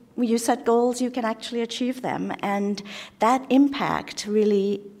you set goals, you can actually achieve them. And that impact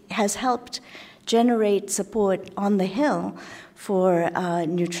really has helped generate support on the Hill for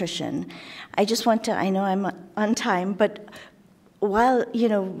nutrition. I just want to, I know I'm on time, but while,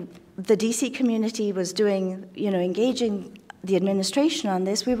 the DC community was engaging the administration on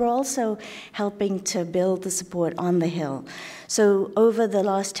this, we were also helping to build the support on the Hill. So over the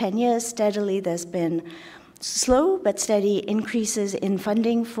last 10 years, steadily, there's been slow but steady increases in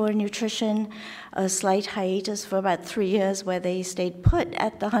funding for nutrition, a slight hiatus for about 3 years where they stayed put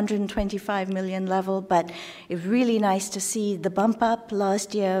at the 125 million level, but it's really nice to see the bump up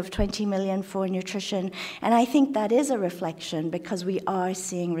last year of 20 million for nutrition. And I think that is a reflection because we are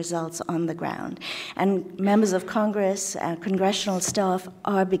seeing results on the ground. And members of Congress, congressional staff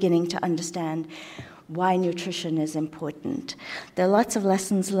are beginning to understand why nutrition is important. There are lots of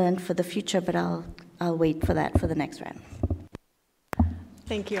lessons learned for the future, but I'll wait for that for the next round.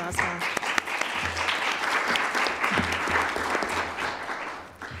 Thank you, Asma.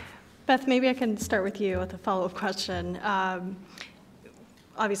 Beth, maybe I can start with you with a follow-up question.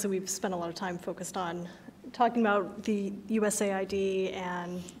 Obviously, we've spent a lot of time focused on talking about the USAID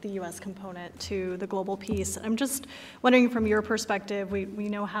and the U.S. component to the global piece. I'm just wondering from your perspective, we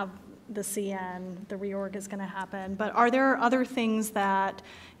know how the CN, the reorg is going to happen, but are there other things that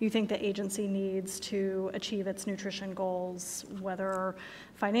you think the agency needs to achieve its nutrition goals, whether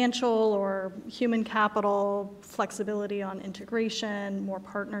financial or human capital, flexibility on integration, more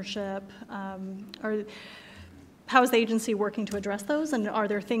partnership? How is the agency working to address those, and are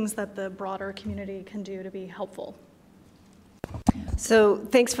there things that the broader community can do to be helpful? So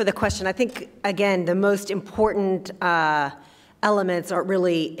thanks for the question. I think, again, the most important elements are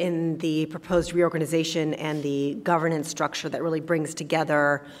really in the proposed reorganization and the governance structure that really brings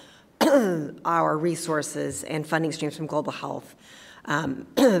together our resources and funding streams from global health,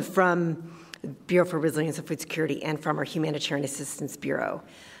 from Bureau for Resilience and Food Security, and from our Humanitarian Assistance Bureau.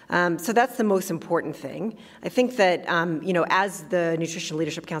 So that's the most important thing. I think that, as the Nutrition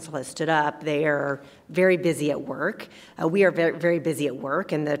Leadership Council has stood up, they are very busy at work. We are very, very busy at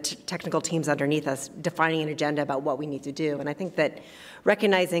work, and the technical teams underneath us defining an agenda about what we need to do. And I think that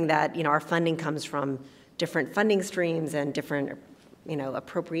recognizing that, our funding comes from different funding streams and different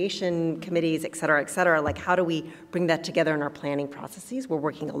appropriation committees, et cetera, like how do we bring that together in our planning processes? We're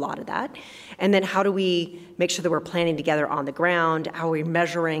working a lot of that. And then how do we make sure that we're planning together on the ground? How are we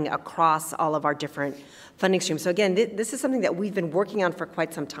measuring across all of our different funding streams? So again, this is something that we've been working on for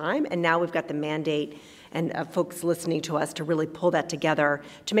quite some time, and now we've got the mandate and folks listening to us to really pull that together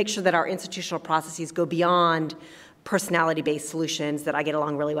to make sure that our institutional processes go beyond personality-based solutions that I get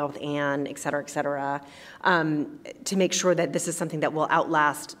along really well with Anne, et cetera, to make sure that this is something that will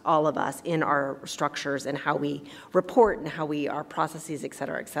outlast all of us in our structures and how we report and how our processes, et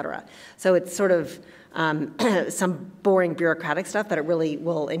cetera. So it's sort of some boring bureaucratic stuff, but it really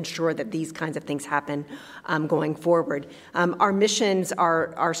will ensure that these kinds of things happen going forward. Our missions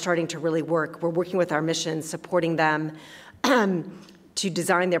are starting to really work. We're working with our missions, supporting them, to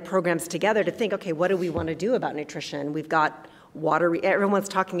design their programs together to think, okay, what do we want to do about nutrition? We've got water. Everyone's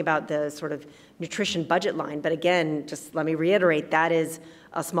talking about the sort of nutrition budget line, but again, just let me reiterate, that is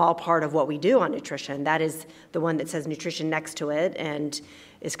a small part of what we do on nutrition. That is the one that says nutrition next to it and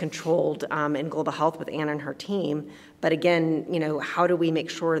is controlled in global health with Anna and her team. But again, how do we make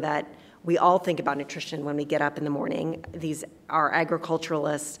sure that we all think about nutrition when we get up in the morning? Our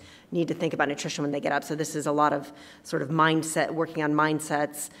agriculturalists need to think about nutrition when they get up. So this is a lot of sort of mindset, working on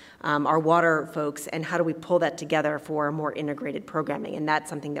mindsets, our water folks, and how do we pull that together for more integrated programming? And that's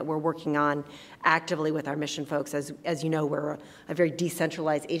something that we're working on actively with our mission folks. As you know, we're a very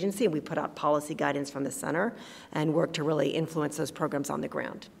decentralized agency, and we put out policy guidance from the center and work to really influence those programs on the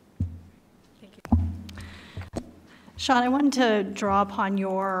ground. Shawn, I wanted to draw upon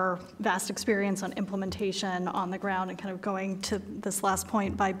your vast experience on implementation on the ground and kind of going to this last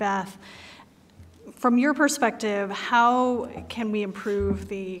point by Beth. From your perspective, how can we improve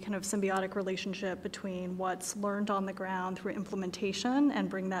the kind of symbiotic relationship between what's learned on the ground through implementation and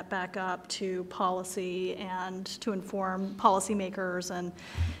bring that back up to policy and to inform policymakers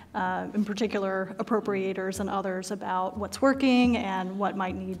and, in particular, appropriators and others about what's working and what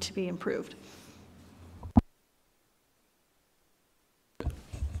might need to be improved?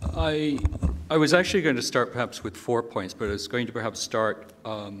 I was actually going to start perhaps with 4 points, but I was going to perhaps start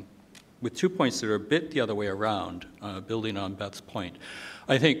with 2 points that are a bit the other way around, building on Beth's point.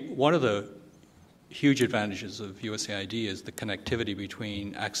 I think one of the huge advantages of USAID is the connectivity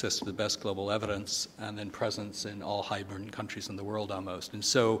between access to the best global evidence and then presence in all high-burden countries in the world almost. And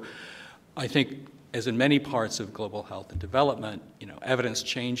so I think, as in many parts of global health and development, evidence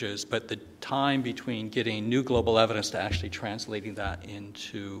changes, but the time between getting new global evidence to actually translating that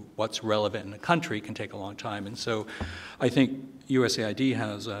into what's relevant in a country can take a long time. And so I think USAID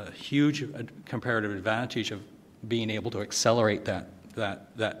has a huge comparative advantage of being able to accelerate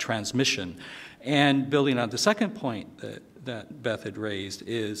that transmission. And building on the second point that Beth had raised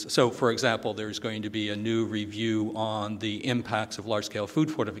is, so for example, there's going to be a new review on the impacts of large-scale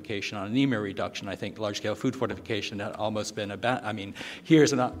food fortification on anemia reduction. I think large-scale food fortification had almost been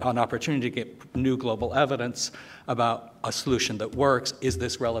here's an opportunity to get new global evidence about a solution that works. Is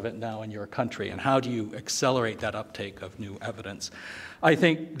this relevant now in your country? And how do you accelerate that uptake of new evidence? I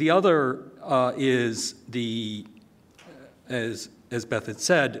think the other is as Beth had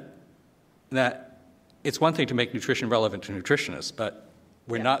said, that it's one thing to make nutrition relevant to nutritionists, but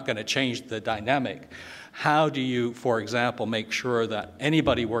We're not going to change the dynamic. How do you, for example, make sure that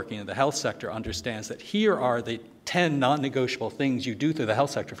anybody working in the health sector understands that here are the 10 non-negotiable things you do through the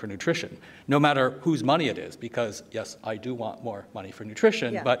health sector for nutrition, no matter whose money it is, because, yes, I do want more money for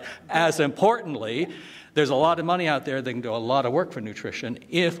nutrition, but as importantly, there's a lot of money out there that can do a lot of work for nutrition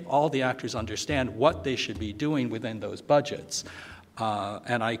if all the actors understand what they should be doing within those budgets.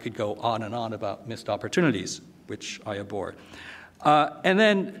 And I could go on and on about missed opportunities, which I abhor.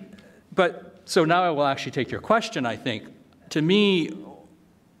 So now I will actually take your question, I think. To me,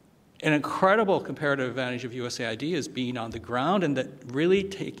 an incredible comparative advantage of USAID is being on the ground and that really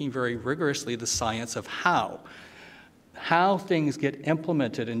taking very rigorously the science of how things get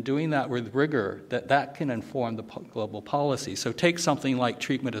implemented and doing that with rigor, that can inform the global policy. So take something like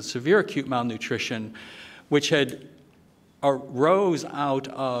treatment of severe acute malnutrition, which had arose out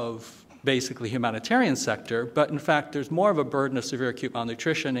of basically humanitarian sector, but in fact there's more of a burden of severe acute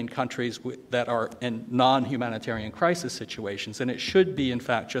malnutrition in countries that are in non-humanitarian crisis situations, and it should be in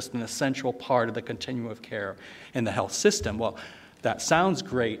fact just an essential part of the continuum of care in the health system. Well, that sounds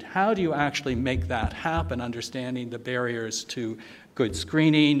great. How do you actually make that happen, understanding the barriers to good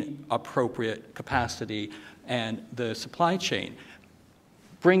screening, appropriate capacity, and the supply chain?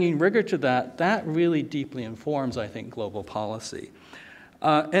 Bringing rigor to that really deeply informs, I think, global policy.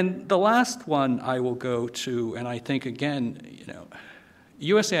 And the last one I will go to, and I think, again,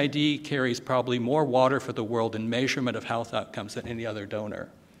 USAID carries probably more water for the world in measurement of health outcomes than any other donor,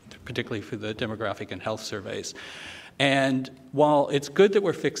 particularly for the demographic and health surveys. And while it's good that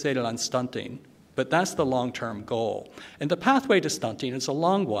we're fixated on stunting, but that's the long-term goal. And the pathway to stunting is a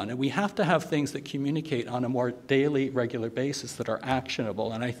long one, and we have to have things that communicate on a more daily, regular basis that are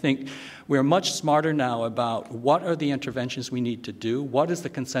actionable. And I think we're much smarter now about what are the interventions we need to do, what is the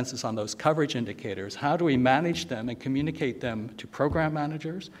consensus on those coverage indicators, how do we manage them and communicate them to program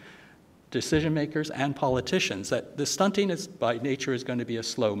managers, decision makers, and politicians. That the stunting is, by nature, is going to be a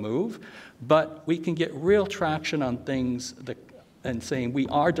slow move, but we can get real traction on things and saying we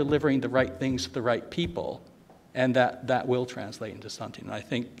are delivering the right things to the right people, and that will translate into stunting. And I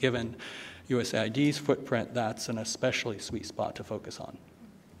think given USAID's footprint, that's an especially sweet spot to focus on.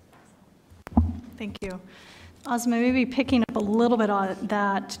 Thank you. Asma, maybe picking up a little bit on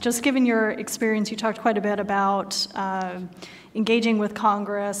that, just given your experience, you talked quite a bit about engaging with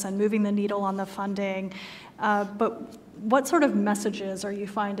Congress and moving the needle on the funding, but what sort of messages are you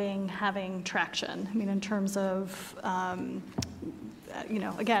finding having traction? I mean, in terms of,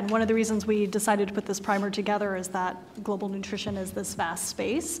 again, one of the reasons we decided to put this primer together is that global nutrition is this vast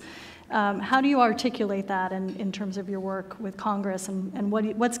space. How do you articulate that in terms of your work with Congress, and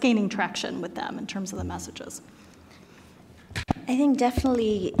what's gaining traction with them in terms of the messages? I think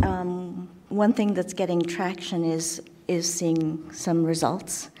definitely one thing that's getting traction is seeing some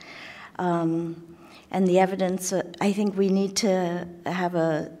results. And the evidence, I think we need to have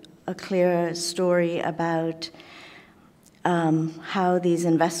a clear story about how these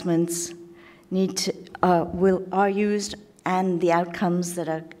investments are used and the outcomes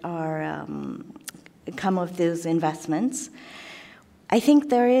that come of those investments. I think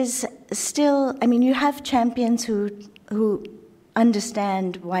there is still, you have champions who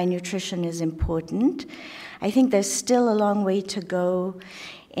understand why nutrition is important. I think there's still a long way to go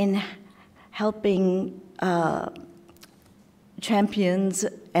in helping champions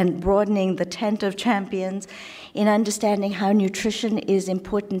and broadening the tent of champions in understanding how nutrition is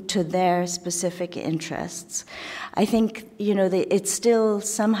important to their specific interests. I think, it's still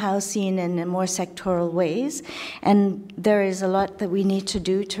somehow seen in more sectoral ways, and there is a lot that we need to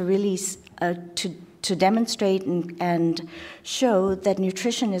do to really to demonstrate and show that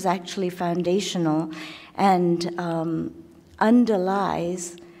nutrition is actually foundational and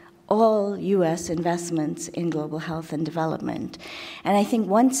underlies all U.S. investments in global health and development. And I think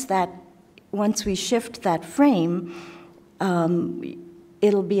once we shift that frame,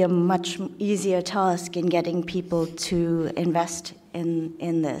 it'll be a much easier task in getting people to invest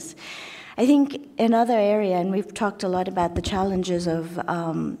in this. I think another area, and we've talked a lot about the challenges of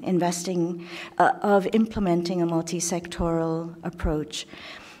implementing a multi-sectoral approach.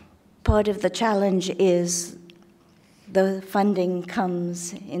 Part of the challenge is the funding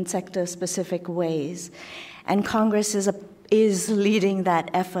comes in sector-specific ways, and Congress is leading that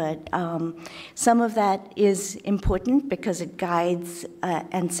effort. Some of that is important because it guides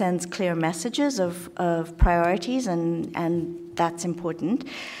and sends clear messages of priorities, and that's important.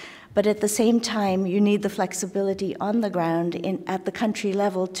 But at the same time, you need the flexibility on the ground at the country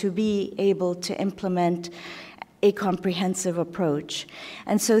level to be able to implement a comprehensive approach.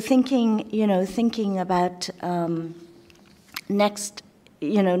 And so thinking about next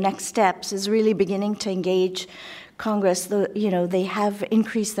next steps is really beginning to engage Congress. They have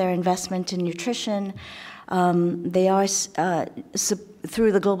increased their investment in nutrition. They are,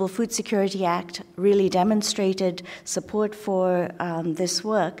 through the Global Food Security Act, really demonstrated support for this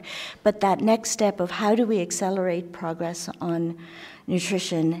work. But that next step of how do we accelerate progress on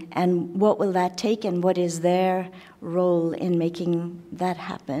nutrition, and what will that take, and what is their role in making that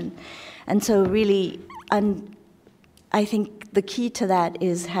happen? And so really, I think the key to that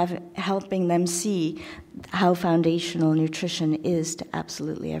is helping them see how foundational nutrition is to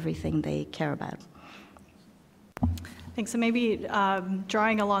absolutely everything they care about. Thanks. So maybe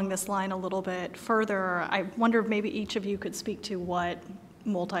drawing along this line a little bit further, I wonder if maybe each of you could speak to what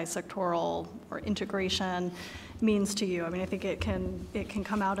multi-sectoral or integration means to you. I mean, I think it can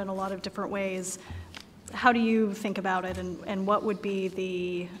come out in a lot of different ways. How do you think about it, and what would be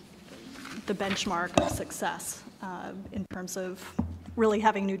the benchmark of success in terms of really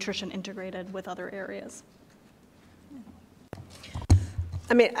having nutrition integrated with other areas?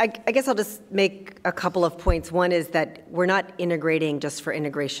 I mean, I guess I'll just make a couple of points. One is that we're not integrating just for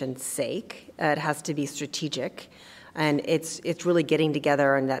integration's sake. It has to be strategic. And it's really getting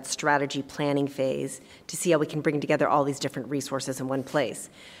together in that strategy planning phase to see how we can bring together all these different resources in one place.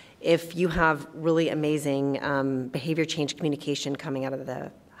 If you have really amazing behavior change communication coming out of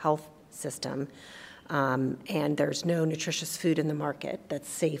the health system, and there's no nutritious food in the market that's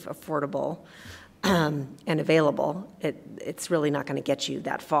safe, affordable, and available, it's really not going to get you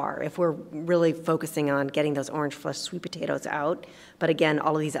that far. If we're really focusing on getting those orange flesh sweet potatoes out, but again,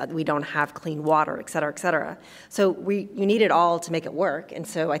 all of these, we don't have clean water, et cetera, et cetera. So you need it all to make it work. And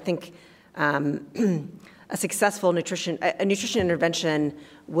so I think a successful nutrition intervention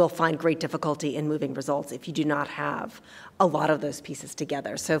will find great difficulty in moving results if you do not have a lot of those pieces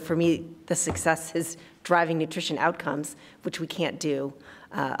together. So for me, the success is driving nutrition outcomes, which we can't do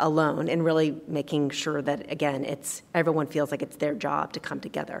alone, and really making sure that, again, everyone feels like it's their job to come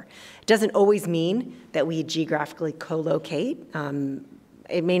together. It doesn't always mean that we geographically co-locate.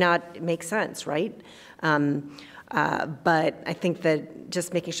 It may not make sense, right? But I think that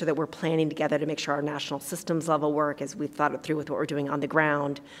just making sure that we're planning together to make sure our national systems level work as we've thought it through with what we're doing on the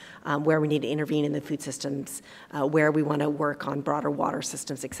ground, where we need to intervene in the food systems, where we want to work on broader water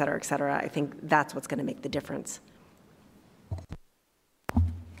systems, et cetera, I think that's what's going to make the difference.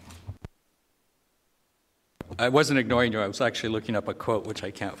 I wasn't ignoring you. I was actually looking up a quote, which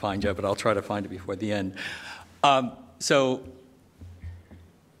I can't find yet, but I'll try to find it before the end. So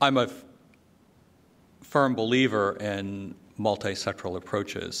I'm a firm believer in multi-sectoral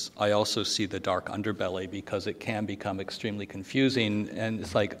approaches. I also see the dark underbelly because it can become extremely confusing, and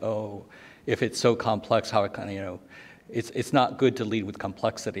it's like, oh, if it's so complex, how it kind of, it's not good to lead with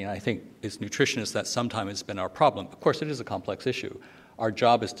complexity. And I think as nutritionists, that sometimes has been our problem. Of course, it is a complex issue. Our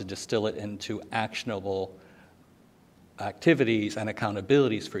job is to distill it into actionable activities and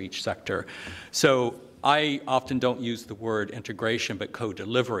accountabilities for each sector. So I often don't use the word integration, but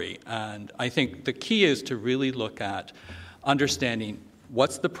co-delivery. And I think the key is to really look at understanding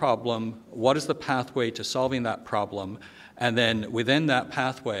what's the problem, what is the pathway to solving that problem, and then within that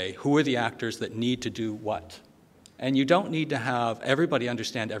pathway, who are the actors that need to do what? And you don't need to have everybody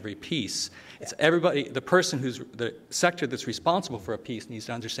understand every piece. It's everybody, the sector that's responsible for a piece needs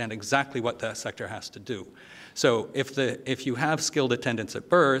to understand exactly what that sector has to do. So if you have skilled attendants at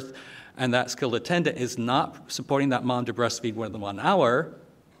birth, and that skilled attendant is not supporting that mom to breastfeed more than 1 hour,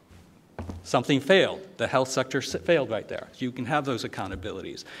 something failed. The health sector failed right there. You can have those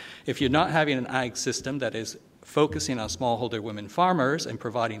accountabilities. If you're not having an ag system that is focusing on smallholder women farmers and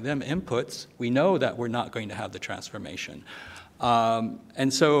providing them inputs, we know that we're not going to have the transformation.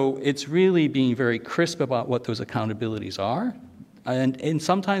 And so it's really being very crisp about what those accountabilities are. And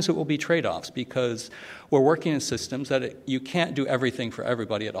sometimes it will be trade-offs because we're working in systems that you can't do everything for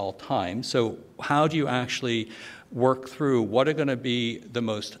everybody at all times. So how do you actually work through what are going to be the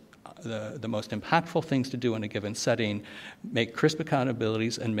most impactful things to do in a given setting, make crisp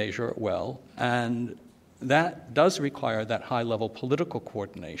accountabilities and measure it well. And that does require that high-level political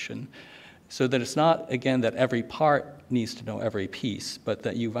coordination so that it's not, again, that every part needs to know every piece, but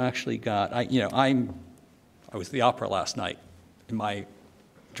that you've actually got, I was at the opera last night. In my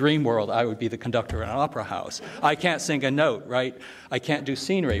dream world, I would be the conductor in an opera house. I can't sing a note, right? I can't do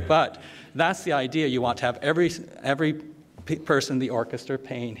scenery, but that's the idea. You want to have every person in the orchestra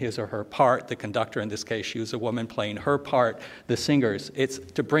playing his or her part, the conductor, in this case, she was a woman playing her part, the singers. It's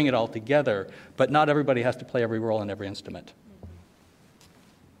to bring it all together, but not everybody has to play every role in every instrument.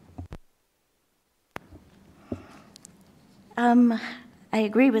 I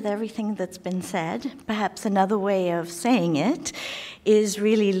agree with everything that's been said. Perhaps another way of saying it is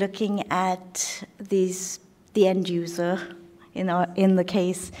really looking at the end user. In our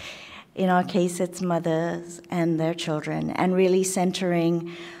case, it's mothers and their children, and really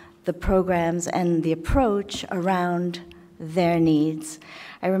centering the programs and the approach around their needs.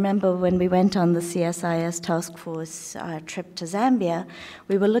 I remember when we went on the CSIS task force trip to Zambia,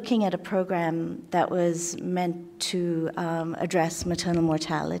 we were looking at a program that was meant to address maternal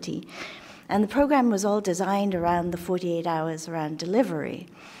mortality. And the program was all designed around the 48 hours around delivery.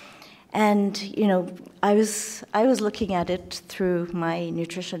 And, I was looking at it through my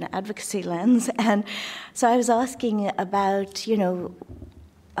nutrition advocacy lens, and so I was asking about,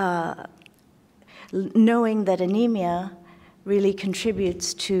 knowing that anemia really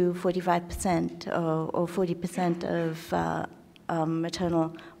contributes to 45% or 40% of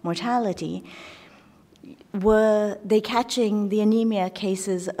maternal mortality. Were they catching the anemia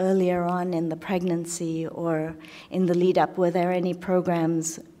cases earlier on in the pregnancy or in the lead up? Were there any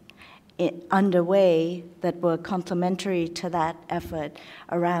programs underway that were complementary to that effort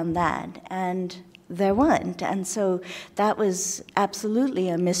around that? And there weren't. And so that was absolutely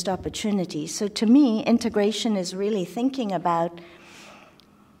a missed opportunity. So to me, integration is really thinking about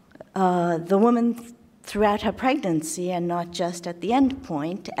the woman throughout her pregnancy and not just at the end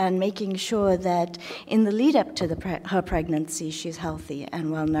point, and making sure that in the lead up to her pregnancy, she's healthy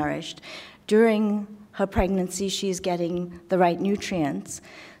and well nourished. During her pregnancy, she's getting the right nutrients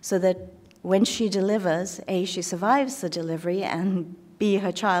so that when she delivers, A, she survives the delivery, and B,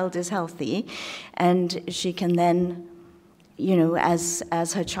 her child is healthy, and she can then,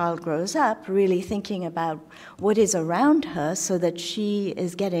 as her child grows up, really thinking about what is around her so that she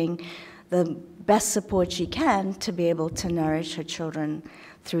is getting the best support she can to be able to nourish her children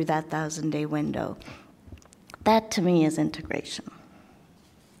through that 1,000-day window. That, to me, is integration.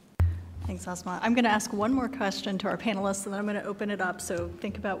 Thanks, Asma. I'm going to ask one more question to our panelists, and then I'm going to open it up, so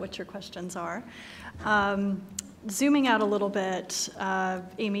think about what your questions are. Zooming out a little bit,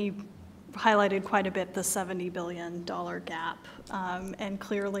 Amy highlighted quite a bit the $70 billion gap, and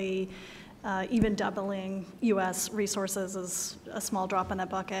clearly even doubling U.S. resources is a small drop in that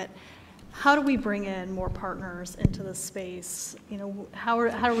bucket. How do we bring in more partners into this space? How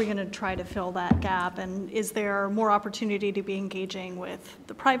are we going to try to fill that gap? And is there more opportunity to be engaging with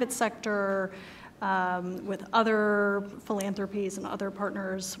the private sector, with other philanthropies and other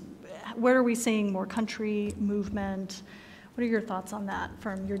partners? Where are we seeing more country movement? What are your thoughts on that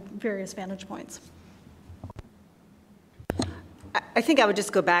from your various vantage points? I think I would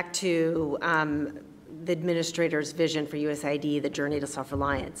just go back to the administrator's vision for USAID, the journey to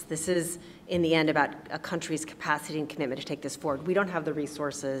self-reliance. This is, in the end, about a country's capacity and commitment to take this forward. We don't have the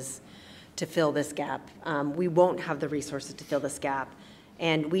resources to fill this gap. We won't have the resources to fill this gap,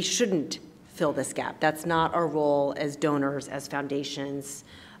 and we shouldn't fill this gap. That's not our role as donors, as foundations.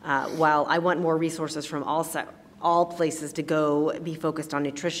 While I want more resources from all places to go be focused on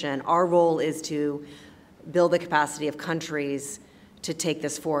nutrition, our role is to build the capacity of countries to take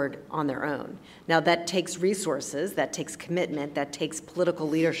this forward on their own. Now, that takes resources, that takes commitment, that takes political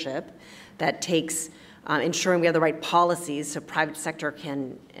leadership, that takes ensuring we have the right policies so private sector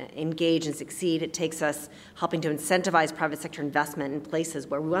can engage and succeed. It takes us helping to incentivize private sector investment in places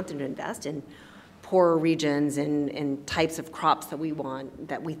where we want them to invest, in poorer regions, in types of crops that we want,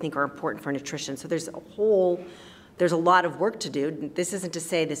 that we think are important for nutrition. So there's a lot of work to do. This isn't to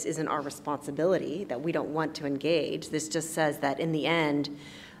say this isn't our responsibility, that we don't want to engage. This just says that in the end,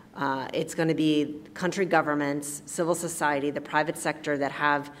 it's going to be country governments, civil society, the private sector that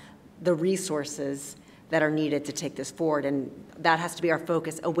have the resources that are needed to take this forward. And that has to be our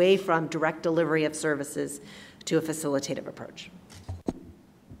focus, away from direct delivery of services to a facilitative approach.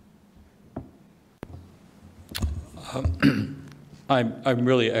 I'm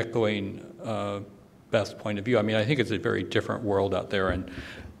really echoing Beth's point of view. I mean, I think it's a very different world out there, and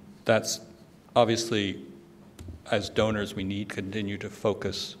that's obviously, as donors, we need to continue to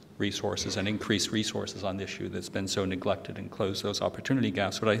focus resources and increase resources on the issue that's been so neglected and close those opportunity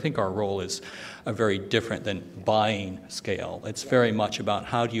gaps. But I think our role is very different than buying scale. It's very much about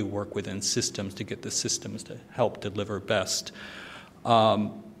how do you work within systems to get the systems to help deliver best.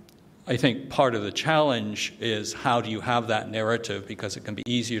 I think part of the challenge is how do you have that narrative, because it can be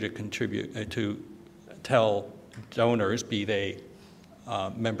easier to contribute to tell donors, be they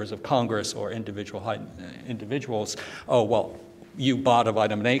members of Congress or individuals, oh, well, you bought a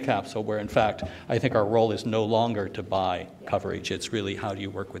vitamin A capsule, where in fact I think our role is no longer to buy coverage. It's really how do you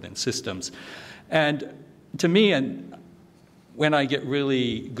work within systems. And to me, and when I get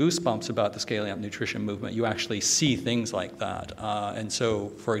really goosebumps about the scaling up nutrition movement, you actually see things like that. And so,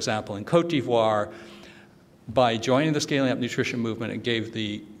 for example, in Cote d'Ivoire, by joining the Scaling Up Nutrition movement, it gave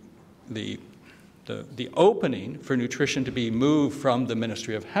the opening for nutrition to be moved from the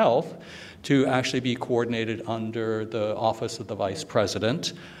Ministry of Health to actually be coordinated under the Office of the Vice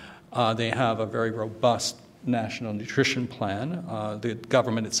President. They have a very robust national nutrition plan. The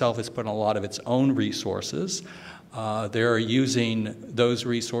government itself has put in a lot of its own resources. They're using those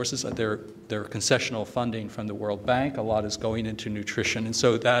resources, their concessional funding from the World Bank. A lot is going into nutrition. And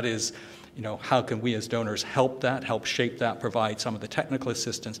so that is, how can we as donors help that, help shape that, provide some of the technical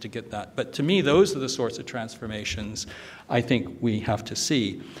assistance to get that. But to me, those are the sorts of transformations I think we have to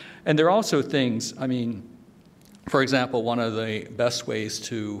see. And there are also things, for example, one of the best ways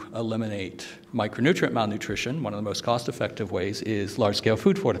to eliminate micronutrient malnutrition, one of the most cost-effective ways, is large-scale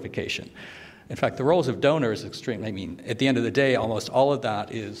food fortification. In fact, the roles of donors is extreme. At the end of the day, almost all of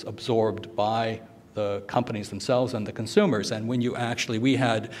that is absorbed by the companies themselves and the consumers. And when you we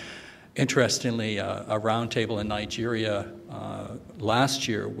had, interestingly, a roundtable in Nigeria last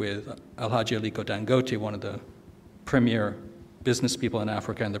year with Alhaji Aliko Dangote, one of the premier business people in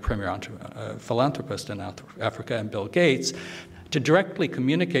Africa and the premier philanthropist in Africa, and Bill Gates, to directly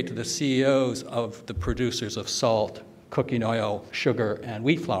communicate to the CEOs of the producers of salt, cooking oil, sugar, and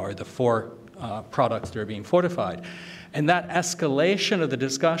wheat flour, the four products that are being fortified. And that escalation of the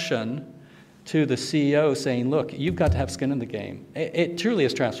discussion to the CEO saying, look, you've got to have skin in the game. It truly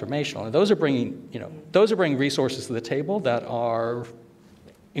is transformational. And those are bringing resources to the table that are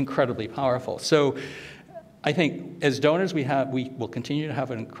incredibly powerful. So I think as donors, we will continue to have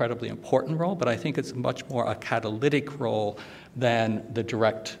an incredibly important role, but I think it's much more a catalytic role than the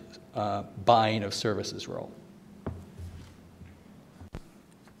direct buying of services role.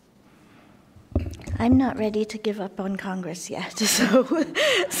 I'm not ready to give up on Congress yet,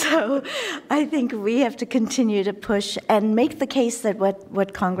 so I think we have to continue to push and make the case that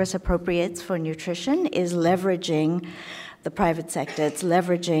what Congress appropriates for nutrition is leveraging the private sector. It's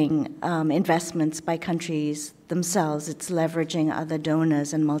leveraging investments by countries themselves. It's leveraging other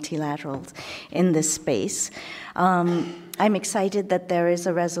donors and multilaterals in this space. I'm excited that there is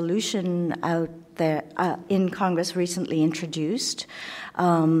a resolution out there in Congress recently introduced,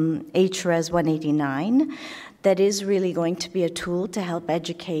 HRES 189, that is really going to be a tool to help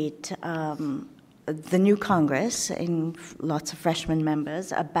educate the new Congress and lots of freshman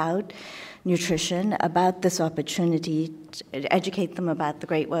members about nutrition, about this opportunity, to educate them about the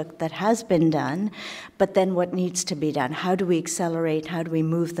great work that has been done, but then what needs to be done. How do we accelerate? How do we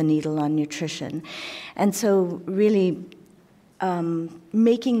move the needle on nutrition? And so really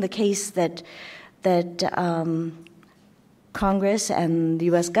making the case that Congress and the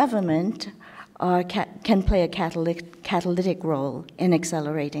U.S. government can play a catalytic role in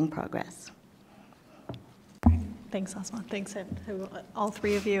accelerating progress. Thanks, Asma. Thanks to all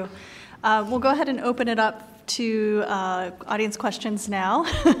three of you. We'll go ahead and open it up to audience questions now.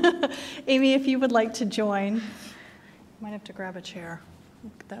 Amy, if you would like to join, you might have to grab a chair.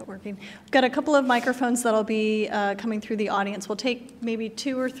 Get that working. We've got a couple of microphones that'll be coming through the audience. We'll take maybe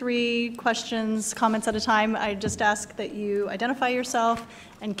 2 or 3 questions, comments at a time. I just ask that you identify yourself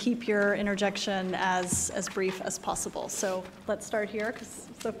and keep your interjection as brief as possible. So let's start here, because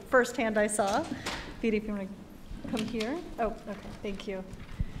it's the first hand I saw. Vita, if you want to come here. Oh, okay, thank you.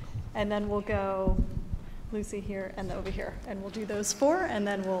 And then we'll go Lucy here and over here. And we'll do those 4, and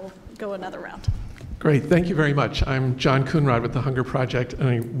then we'll go another round. Great, thank you very much. I'm John Coonrod with the Hunger Project, and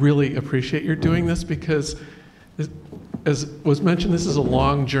I really appreciate your doing this because, as was mentioned, this is a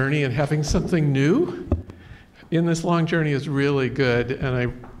long journey, and having something new in this long journey is really good, and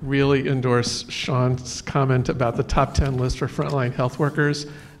I really endorse Shawn's comment about the top 10 list for frontline health workers.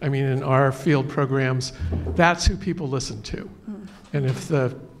 I mean, in our field programs, that's who people listen to. And if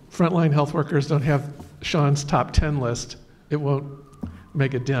the frontline health workers don't have Shawn's top 10 list, it won't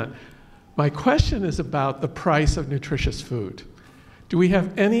make a dent. My question is about the price of nutritious food. Do we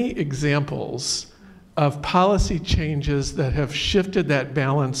have any examples of policy changes that have shifted that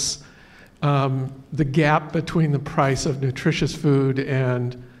balance, the gap between the price of nutritious food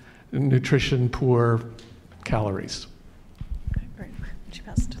and nutrition poor calories? Okay, great. Would you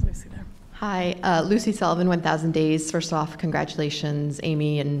pass it to Lucy there? Hi, Lucy Sullivan, 1000 Days. First off, congratulations,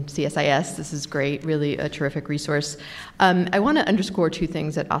 Amy and CSIS. This is great, really a terrific resource. I want to underscore 2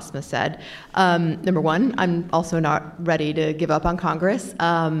 things that Asma said. Number 1, I'm also not ready to give up on Congress,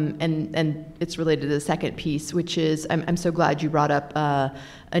 and it's related to the second piece, which is I'm so glad you brought up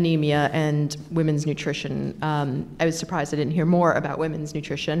anemia and women's nutrition. I was surprised I didn't hear more about women's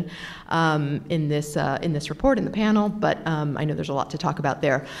nutrition in this report, in the panel, but I know there's a lot to talk about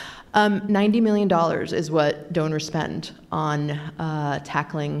there. $90 million is what donors spend on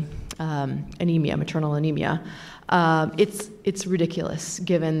tackling anemia, maternal anemia. It's ridiculous,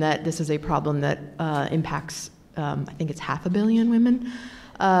 given that this is a problem that impacts, I think it's 500 million women.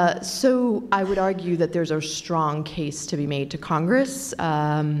 So I would argue that there's a strong case to be made to Congress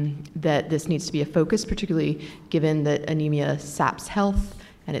that this needs to be a focus, particularly given that anemia saps health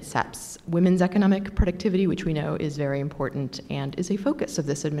and it saps women's economic productivity, which we know is very important and is a focus of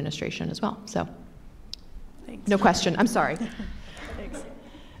this administration as well. So, thanks. No question. I'm sorry. Thanks.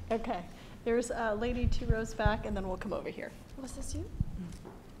 Okay. There's a lady 2 rows back, and then we'll come over here. Was this you?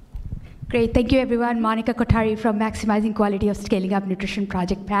 Great. Thank you, everyone. Monica Kothari from Maximizing Quality of Scaling Up Nutrition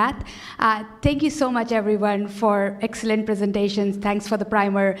Project PATH. Thank you so much, everyone, for excellent presentations. Thanks for the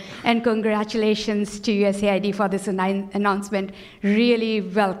primer, and congratulations to USAID for this announcement. Really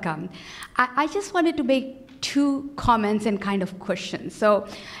welcome. I just wanted to make 2 comments and kind of questions. So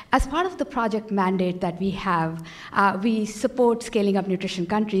as part of the project mandate that we have, we support scaling up nutrition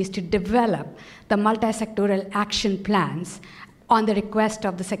countries to develop the multi-sectoral action plans on the request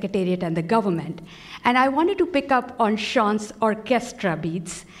of the Secretariat and the government. And I wanted to pick up on Shawn's orchestra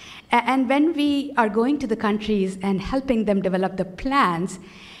beats. And when we are going to the countries and helping them develop the plans,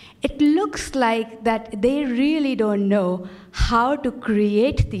 it looks like that they really don't know how to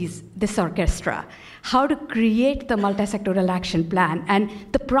create this orchestra, how to create the multi-sectoral action plan and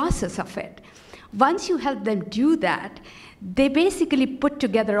the process of it. Once you help them do that, they basically put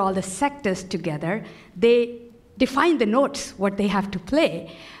together all the sectors together. They define the notes, what they have to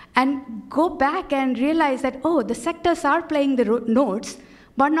play, and go back and realize that, oh, the sectors are playing the notes,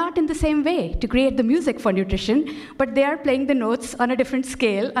 but not in the same way to create the music for nutrition, but they are playing the notes on a different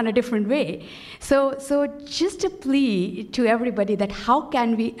scale, on a different way. So just a plea to everybody that how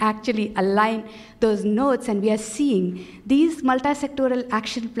can we actually align those notes, and we are seeing these multi-sectoral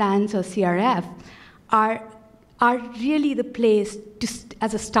action plans, or CRF, are really the place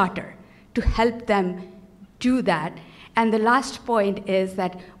as a starter to help them do that. And the last point is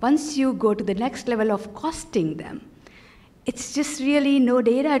that once you go to the next level of costing them, it's just really no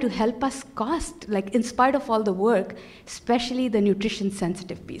data to help us cost, like in spite of all the work, especially the nutrition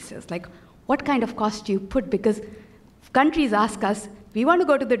sensitive pieces. Like what kind of cost do you put? Because countries ask us, we want to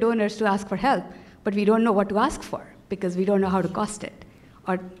go to the donors to ask for help, but we don't know what to ask for because we don't know how to cost it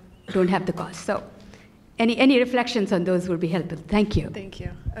or don't have the cost. So any reflections on those would be helpful. Thank you. Thank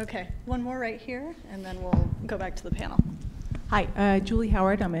you. Okay, one more right here, and then we'll go back to the panel. Hi, Julie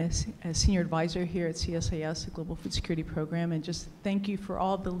Howard. I'm a senior advisor here at CSIS, the Global Food Security Program, and just thank you for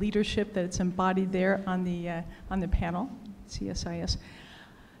all the leadership that's embodied there on the panel, CSIS.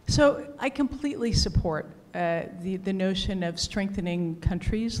 So I completely support the notion of strengthening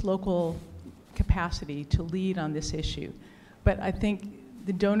countries' local capacity to lead on this issue, but I think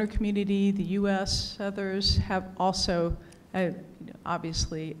the donor community, the U.S., others have also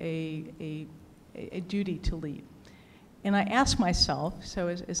obviously a duty to lead. And I ask myself, so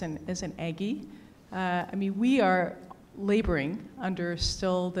as an Aggie, I mean, we are laboring under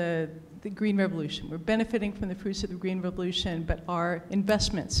still the Green Revolution. We're benefiting from the fruits of the Green Revolution, but our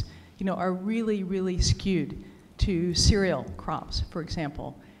investments, are really, really skewed to cereal crops, for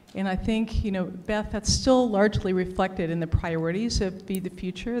example. And I think, Beth, that's still largely reflected in the priorities of Feed the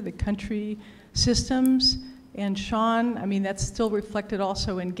Future, the country systems. And Shawn, I mean, that's still reflected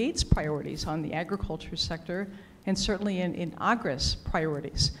also in Gates' priorities on the agriculture sector, and certainly in AGRA's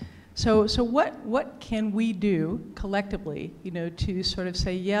priorities. So what can we do collectively, to sort of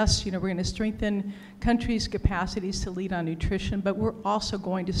say, yes, we're going to strengthen countries' capacities to lead on nutrition, but we're also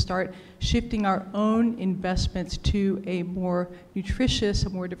going to start shifting our own investments to a more nutritious, a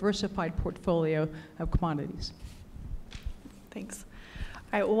more diversified portfolio of commodities. Thanks.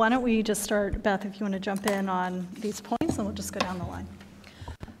 All right, well, why don't we just start, Beth, if you want to jump in on these points, and we'll just go down the line.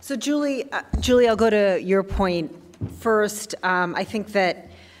 So Julie, I'll go to your point first. I think that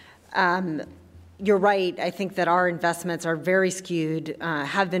you're right. I think that our investments are very skewed,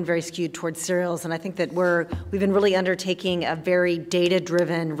 have been very skewed towards cereals, and I think that we've been really undertaking a very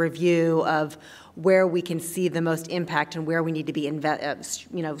data-driven review of where we can see the most impact and where we need to be,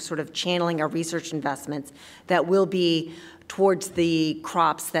 sort of channeling our research investments that will be towards the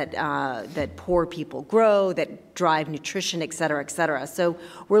crops that poor people grow, that drive nutrition, et cetera, et cetera. So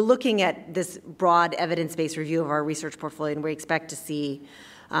we're looking at this broad evidence-based review of our research portfolio, and we expect to see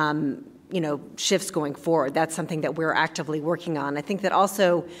shifts going forward. That's something that we're actively working on. I think that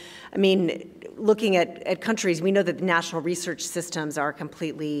also, looking at countries, we know that the national research systems are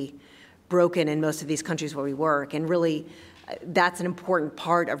completely broken in most of these countries where we work, and really that's an important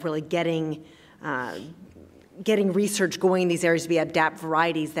part of really getting getting research going in these areas to be adapt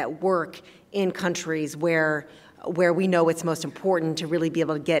varieties that work in countries where we know it's most important to really be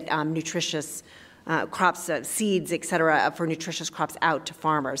able to get nutritious crops, seeds, et cetera, for nutritious crops out to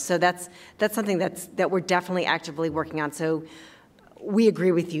farmers. So that's something that we're definitely actively working on. So we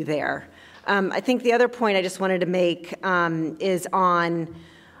agree with you there. I think the other point I just wanted to make is on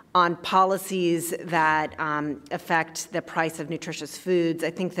policies that affect the price of nutritious foods. I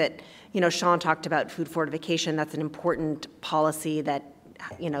think that, Shawn talked about food fortification. That's an important policy that,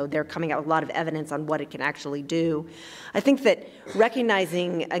 they're coming out with a lot of evidence on what it can actually do. I think that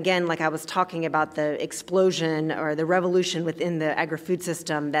recognizing, again, like I was talking about the explosion or the revolution within the agri-food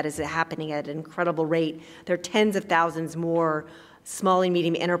system that is happening at an incredible rate, there are tens of thousands more small and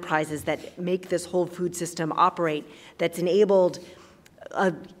medium enterprises that make this whole food system operate, that's enabled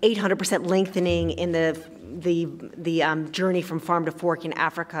 800% lengthening in the journey from farm to fork in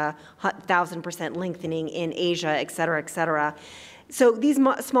Africa, 1,000% lengthening in Asia, et cetera, et cetera. So these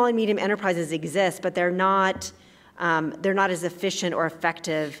small and medium enterprises exist, but they're not as efficient or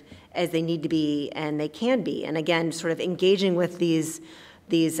effective as they need to be and they can be. And again, sort of engaging with these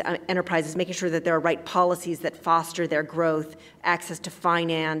enterprises, making sure that there are right policies that foster their growth, access to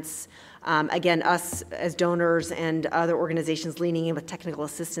finance, again, us as donors and other organizations leaning in with technical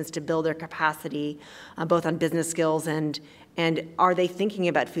assistance to build their capacity, both on business skills and are they thinking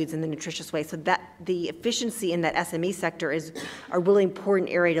about foods in the nutritious way? So that the efficiency in that SME sector is a really important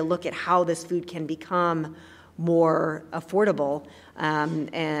area to look at how this food can become more affordable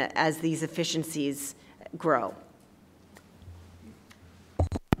as these efficiencies grow.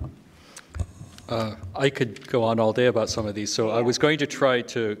 I could go on all day about some of these, so I was going to try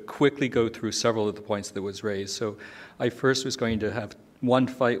to quickly go through several of the points that was raised. So I first was going to have one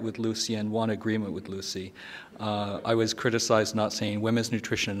fight with Lucy and one agreement with Lucy. I was criticized not saying women's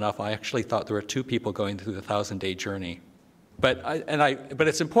nutrition enough. I actually thought there were two people going through the 1,000-day journey. But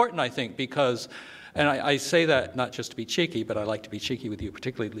it's important, I think, because, and I say that not just to be cheeky, but I like to be cheeky with you,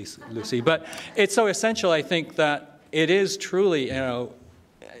 particularly Lucy. But it's so essential, I think, that it is truly,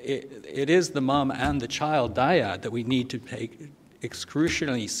 it is the mom and the child dyad that we need to take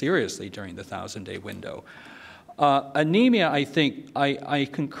excruciatingly seriously during the 1,000-day window. Anemia, I think, I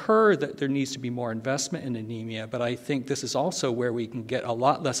concur that there needs to be more investment in anemia, but I think this is also where we can get a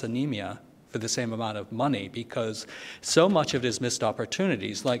lot less anemia for the same amount of money, because so much of it is missed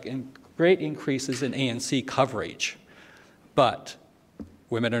opportunities, like great increases in ANC coverage. But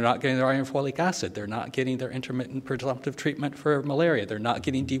women are not getting their iron folic acid. They're not getting their intermittent presumptive treatment for malaria. They're not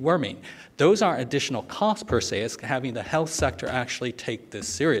getting deworming. Those aren't additional costs per se. It's having the health sector actually take this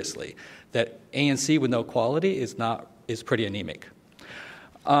seriously. That ANC with no quality is pretty anemic.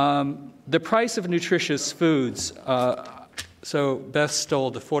 The price of nutritious foods. So Beth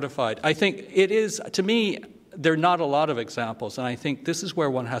stole the fortified. I think it is, to me, there are not a lot of examples, and I think this is where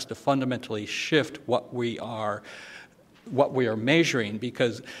one has to fundamentally shift what we are measuring,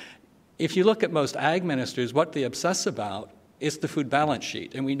 because if you look at most ag ministers, what they obsess about is the food balance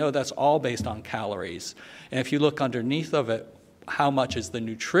sheet, and we know that's all based on calories. And if you look underneath of it, how much is the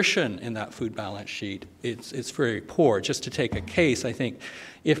nutrition in that food balance sheet, it's very poor. Just to take a case, I think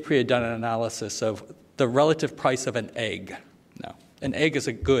IFPRI had done an analysis of the relative price of an egg. Now, an egg is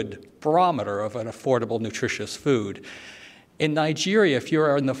a good barometer of an affordable, nutritious food. In Nigeria, if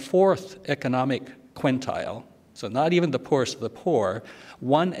you're in the fourth economic quintile, so not even the poorest of the poor,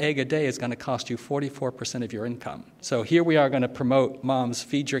 one egg a day is going to cost you 44% of your income. So here we are going to promote moms,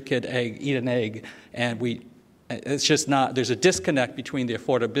 feed your kid egg, eat an egg, and it's just not, there's a disconnect between the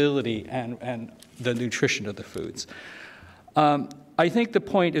affordability and the nutrition of the foods. I think the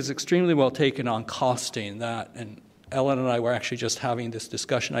point is extremely well taken on costing that, and Ellen and I were actually just having this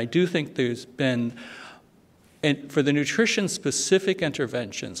discussion. I do think there's been, and for the nutrition-specific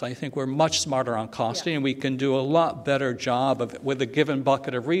interventions, I think we're much smarter on costing, and we can do a lot better job of, with a given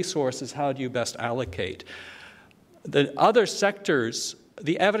bucket of resources, how do you best allocate? The other sectors,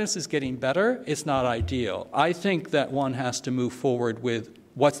 the evidence is getting better. It's not ideal. I think that one has to move forward with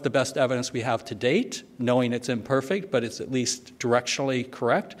what's the best evidence we have to date, knowing it's imperfect, but it's at least directionally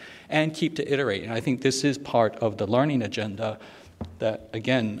correct, and keep to iterate. And I think this is part of the learning agenda that,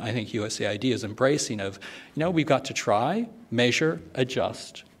 again, I think USAID is embracing of, we've got to try, measure,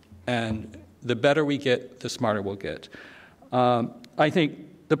 adjust, and the better we get, the smarter we'll get. I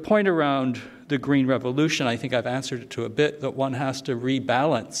think the point around the green revolution, I think I've answered it to a bit, that one has to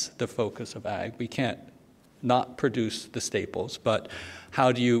rebalance the focus of ag. We can't not produce the staples, but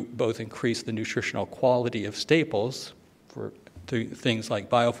how do you both increase the nutritional quality of staples through things like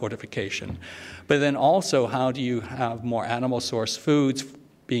biofortification, but then also how do you have more animal source foods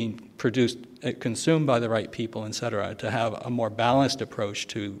being produced, consumed by the right people, et cetera, to have a more balanced approach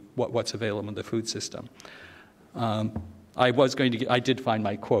to what's available in the food system. I did find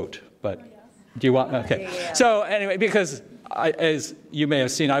my quote, but do you want, okay. Yeah. So anyway, because as you may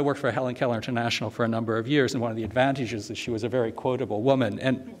have seen, I worked for Helen Keller International for a number of years, and one of the advantages is she was a very quotable woman.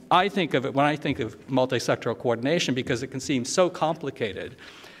 And I think of it, when I think of multi-sectoral coordination, because it can seem so complicated.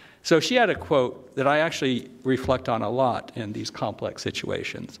 So she had a quote that I actually reflect on a lot in these complex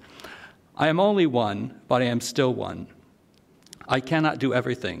situations. I am only one, but I am still one. I cannot do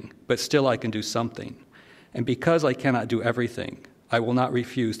everything, but still I can do something. And because I cannot do everything, I will not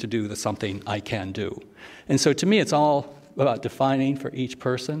refuse to do the something I can do. And so to me, it's all about defining for each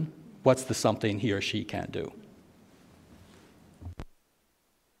person what's the something he or she can do.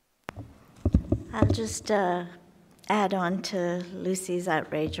 I'll just add on to Lucy's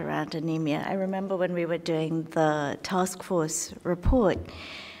outrage around anemia. I remember when we were doing the task force report,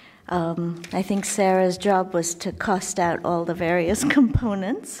 I think Sarah's job was to cost out all the various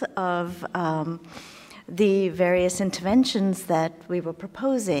components of the various interventions that we were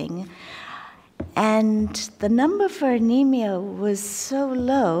proposing. And the number for anemia was so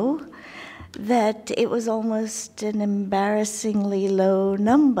low that it was almost an embarrassingly low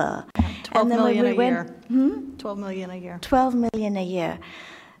number. 12 million a year. 12 million a year. 12 million a year.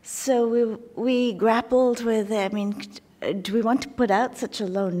 So we grappled with, I mean, do we want to put out such a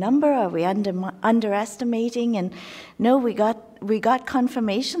low number? Are we underestimating? And no, we got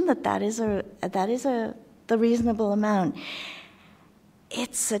confirmation that that is the reasonable amount.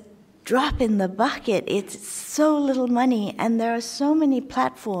 It's a drop in the bucket. It's so little money, and there are so many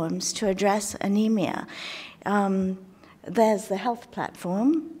platforms to address anemia. There's the health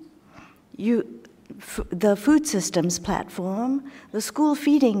platform, the food systems platform, the school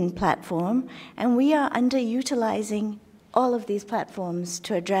feeding platform, and we are underutilizing all of these platforms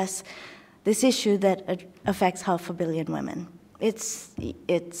to address this issue that affects 500 million women. It's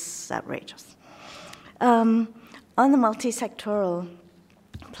outrageous. On the multi-sectoral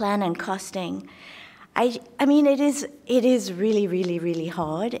plan and costing, I mean, it is really, really, really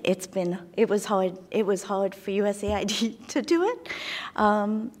hard. It was hard for USAID to do it.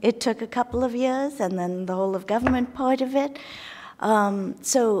 It took a couple of years, and then the whole of government part of it.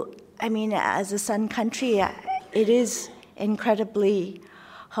 So, I mean, as a sun country, it is incredibly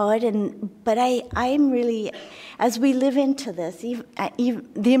hard. But I'm really, as we live into this,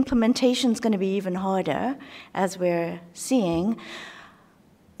 the implementation is going to be even harder, as we're seeing.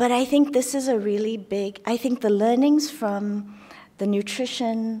 But I think this is a really big, I think the learnings from the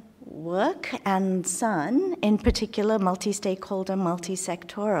nutrition work and SUN, in particular multi-stakeholder,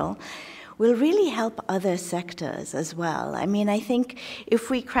 multi-sectoral, will really help other sectors as well. I mean, I think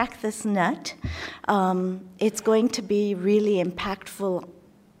if we crack this nut, it's going to be really impactful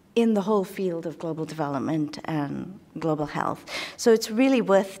in the whole field of global development and global health. So it's really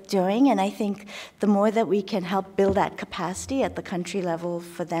worth doing, and I think the more that we can help build that capacity at the country level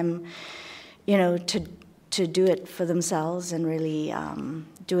for them, you know, to do it for themselves and really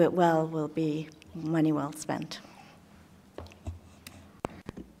do it well will be money well spent.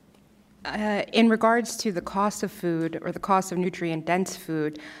 In regards to the cost of food or the cost of nutrient-dense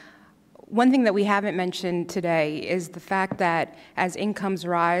food, one thing that we haven't mentioned today is the fact that as incomes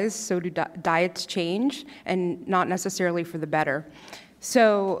rise, so do diets change, and not necessarily for the better.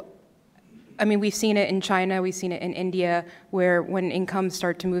 So, I mean, we've seen it in China, we've seen it in India, where when incomes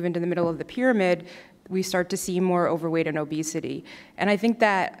start to move into the middle of the pyramid, we start to see more overweight and obesity. And I think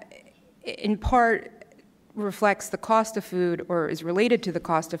that, in part, reflects the cost of food or is related to the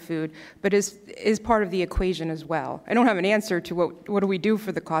cost of food, but is part of the equation as well. I don't have an answer to what do we do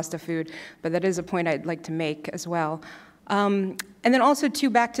for the cost of food, but that is a point I'd like to make as well. And then also, too,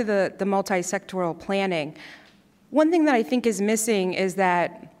 back to the multi-sectoral planning. One thing that I think is missing is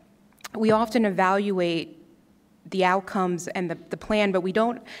that we often evaluate the outcomes and the plan, but we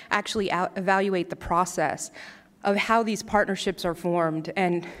don't actually evaluate the process of how these partnerships are formed.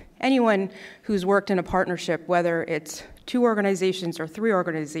 And anyone who's worked in a partnership, whether it's 2 organizations or 3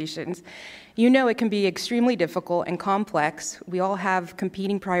 organizations, you know it can be extremely difficult and complex. We all have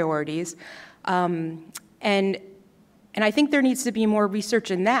competing priorities. And I think there needs to be more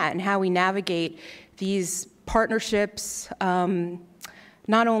research in that and how we navigate these partnerships,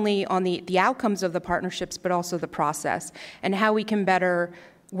 not only on the outcomes of the partnerships, but also the process, and how we can better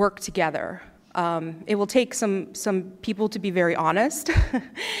work together. It will take some people to be very honest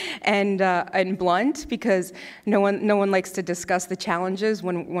and blunt, because no one likes to discuss the challenges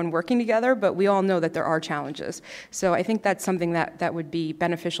when working together, but we all know that there are challenges. So I think that's something that would be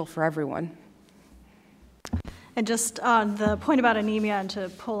beneficial for everyone. And just on the point about anemia, and to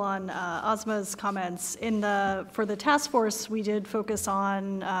pull on Asma's comments, for the task force, we did focus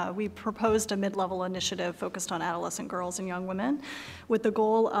on, we proposed a mid-level initiative focused on adolescent girls and young women with the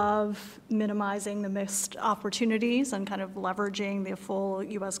goal of minimizing the missed opportunities and kind of leveraging the full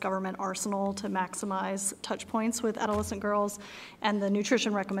U.S. government arsenal to maximize touch points with adolescent girls. And the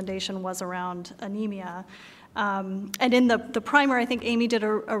nutrition recommendation was around anemia. And in the primer, I think Amy did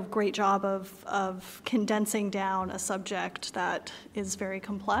a great job of condensing down a subject that is very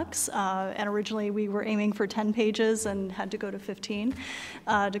complex. And originally we were aiming for 10 pages and had to go to 15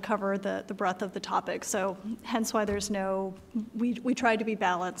 to cover the breadth of the topic. So hence why there's we tried to be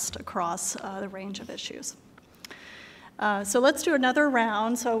balanced across the range of issues. So let's do another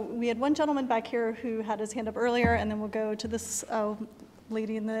round. So we had one gentleman back here who had his hand up earlier, and then we'll go to this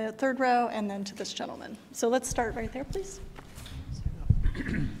lady in the third row, and then to this gentleman. So let's start right there, please.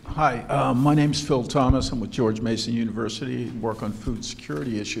 Hi, my name's Phil Thomas. I'm with George Mason University, work on food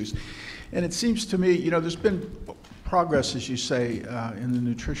security issues. And it seems to me, there's been progress, as you say, in the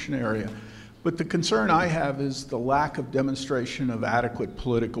nutrition area. But the concern I have is the lack of demonstration of adequate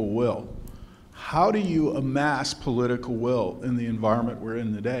political will. How do you amass political will in the environment we're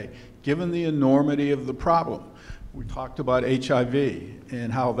in today, given the enormity of the problem? We talked about HIV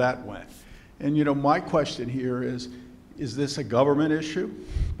and how that went. And my question here is this a government issue,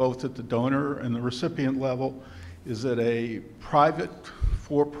 both at the donor and the recipient level? Is it a private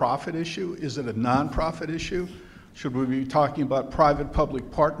for-profit issue? Is it a nonprofit issue? Should we be talking about private-public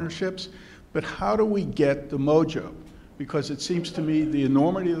partnerships? But how do we get the mojo? Because it seems to me the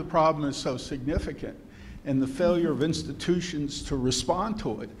enormity of the problem is so significant, and the failure of institutions to respond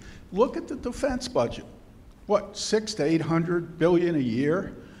to it. Look at the defense budget. What, $600 to $800 billion a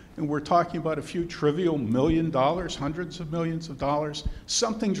year? And we're talking about a few trivial $1 million, hundreds of millions of dollars.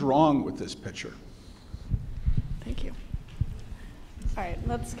 Something's wrong with this picture. Thank you. All right,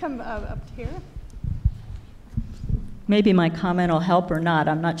 let's come up here. Maybe my comment will help or not,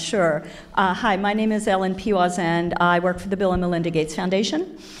 I'm not sure. Hi, my name is Ellen Piwaz, and I work for the Bill and Melinda Gates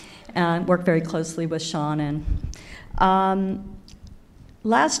Foundation, and work very closely with Shawn. And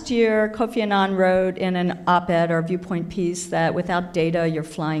last year, Kofi Annan wrote in an op-ed or viewpoint piece that without data, you're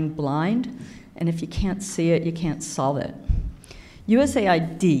flying blind, and if you can't see it, you can't solve it.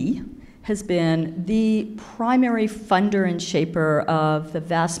 USAID has been the primary funder and shaper of the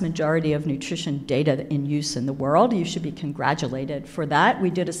vast majority of nutrition data in use in the world. You should be congratulated for that.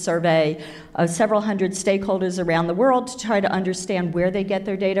 We did a survey of several hundred stakeholders around the world to try to understand where they get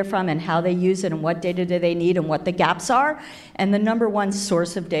their data from and how they use it and what data do they need and what the gaps are. And the number one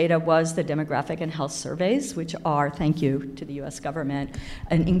source of data was the demographic and health surveys, which are, thank you to the US government,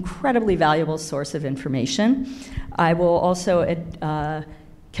 an incredibly valuable source of information. I will also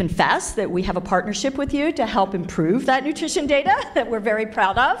confess that we have a partnership with you to help improve that nutrition data that we're very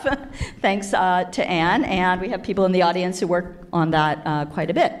proud of, thanks to Anne, and we have people in the audience who work on that quite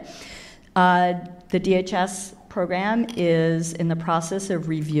a bit. The DHS program is in the process of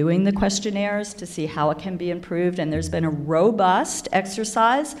reviewing the questionnaires to see how it can be improved, and there's been a robust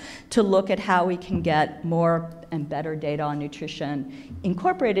exercise to look at how we can get more and better data on nutrition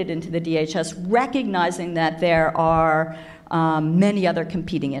incorporated into the DHS, recognizing that there are many other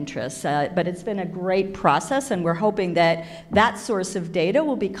competing interests. But it's been a great process, and we're hoping that that source of data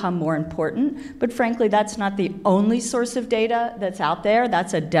will become more important. But frankly, that's not the only source of data that's out there.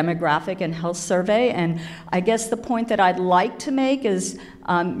 That's a demographic and health survey. And I guess the point that I'd like to make is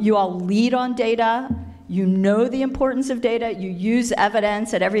you all lead on data. You know the importance of data, you use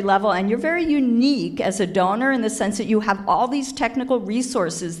evidence at every level, and you're very unique as a donor in the sense that you have all these technical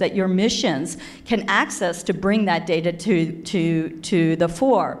resources that your missions can access to bring that data to the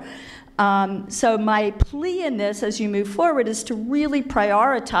fore. So my plea in this as you move forward is to really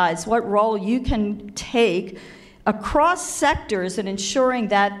prioritize what role you can take across sectors in ensuring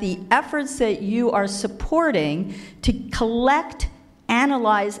that the efforts that you are supporting to collect,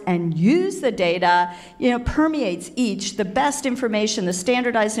 analyze, and use the data, permeates each. The best information, the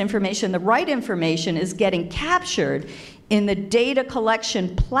standardized information, the right information is getting captured in the data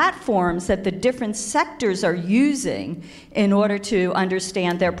collection platforms that the different sectors are using in order to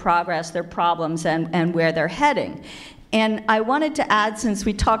understand their progress, their problems, and where they're heading. And I wanted to add, since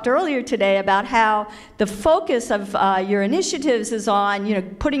we talked earlier today about how the focus of your initiatives is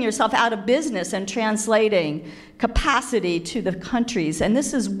on, putting yourself out of business and translating capacity to the countries. And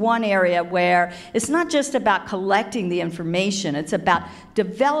this is one area where it's not just about collecting the information, it's about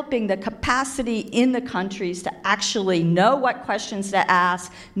developing the capacity in the countries to actually know what questions to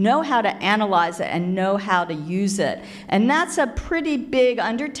ask, know how to analyze it, and know how to use it. And that's a pretty big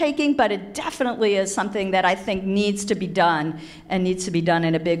undertaking, but it definitely is something that I think needs to be done, and needs to be done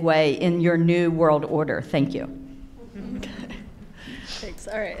in a big way in your new world order. Thank you. Okay. Thanks.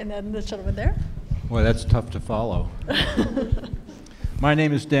 All right, and then the gentleman there. Boy, that's tough to follow. My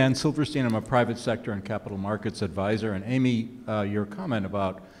name is Dan Silverstein. I'm a private sector and capital markets advisor. And Amy, your comment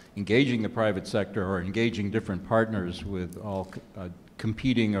about engaging the private sector or engaging different partners with all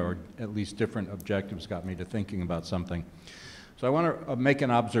competing or at least different objectives got me to thinking about something. So I want to make an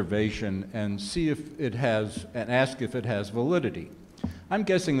observation and see if it has, and ask if it has validity. I'm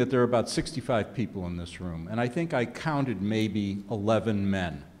guessing that there are about 65 people in this room, and I think I counted maybe 11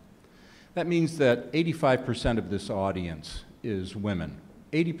 men. That means that 85% of this audience is women.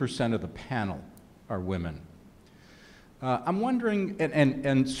 80% of the panel are women. I'm wondering,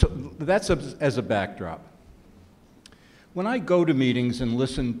 and so that's as a backdrop. When I go to meetings and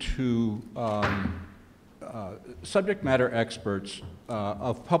listen to subject matter experts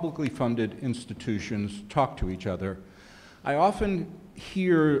of publicly funded institutions talk to each other, I often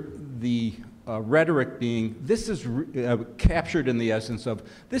hear the rhetoric being, this is captured in the essence of,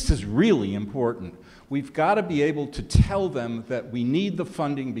 this is really important. We've got to be able to tell them that we need the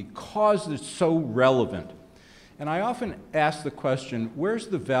funding because it's so relevant. And I often ask the question, where's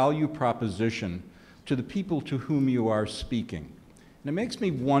the value proposition to the people to whom you are speaking? And it makes me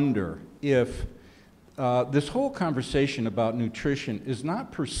wonder if this whole conversation about nutrition is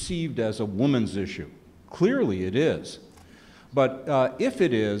not perceived as a woman's issue. Clearly it is. But if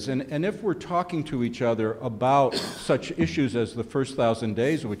it is, and if we're talking to each other about such issues as the first 1,000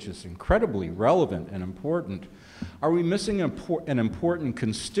 days, which is incredibly relevant and important, are we missing an important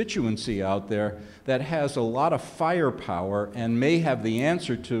constituency out there that has a lot of firepower and may have the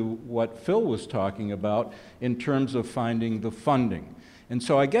answer to what Phil was talking about in terms of finding the funding? And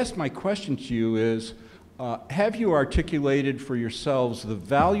so I guess my question to you is, have you articulated for yourselves the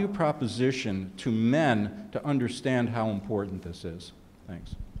value proposition to men to understand how important this is?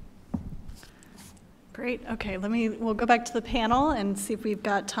 Thanks. Great. Okay, we'll go back to the panel and see if we've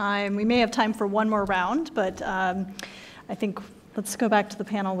got time. We may have time for one more round, but I think let's go back to the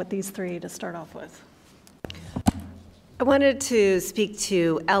panel with these three to start off with. I wanted to speak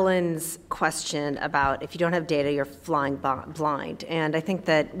to Ellen's question about if you don't have data, you're flying blind. And I think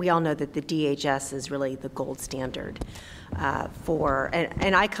that we all know that the DHS is really the gold standard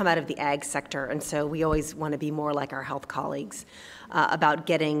and I come out of the ag sector, and so we always want to be more like our health colleagues about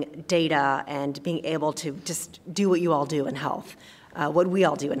getting data and being able to just do what you all do in health, what we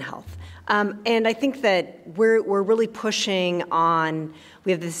all do in health. And I think that we're really pushing on,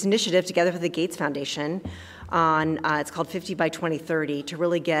 we have this initiative together with the Gates Foundation on, it's called 50 by 2030, to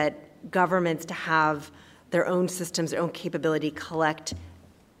really get governments to have their own systems, their own capability, collect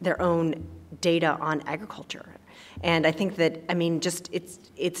their own data on agriculture. And I think that,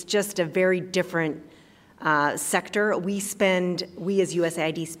 it's just a very different sector. We as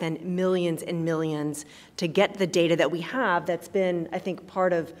USAID spend millions and millions to get the data that we have that's been, I think,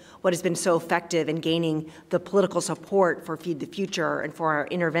 part of what has been so effective in gaining the political support for Feed the Future and for our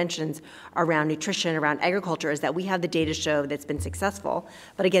interventions around nutrition, around agriculture, is that we have the data show that's been successful.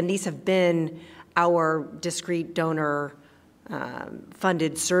 But again, these have been our discrete donor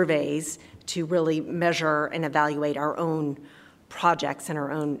funded surveys to really measure and evaluate our own projects in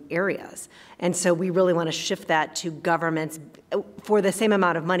our own areas. And so we really want to shift that to governments. For the same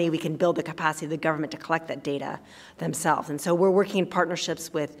amount of money, we can build the capacity of the government to collect that data themselves. And so we're working in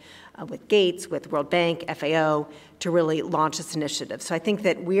partnerships with Gates, with World Bank, FAO, to really launch this initiative. So I think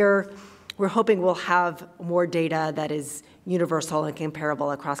that we're hoping we'll have more data that is universal and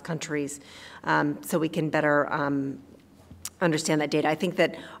comparable across countries, so we can better understand that data. I think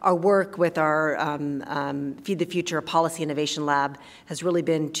that our work with our Feed the Future Policy Innovation Lab has really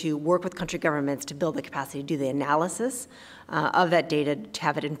been to work with country governments to build the capacity to do the analysis of that data, to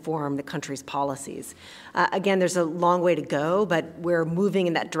have it inform the country's policies. Again, there's a long way to go, but we're moving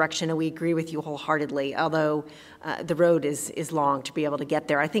in that direction, and we agree with you wholeheartedly, although the road is long to be able to get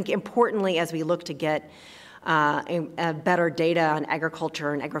there. I think importantly, as we look to get better data on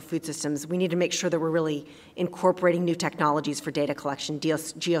agriculture and agri-food systems, we need to make sure that we're really incorporating new technologies for data collection,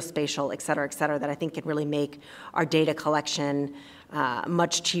 geospatial, et cetera, that I think can really make our data collection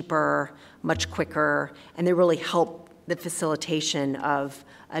much cheaper, much quicker, and they really help the facilitation of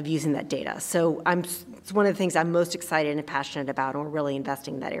using that data. So it's one of the things I'm most excited and passionate about, and we're really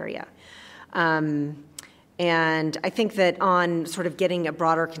investing in that area. And I think that on sort of getting a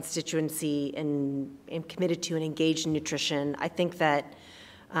broader constituency and committed to and engaged in nutrition, I think that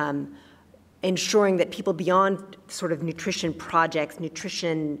ensuring that people beyond sort of nutrition projects,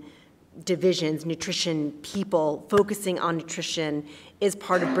 nutrition divisions, nutrition people, focusing on nutrition is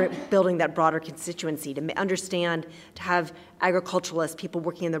part of building that broader constituency, to understand, to have agriculturalists, people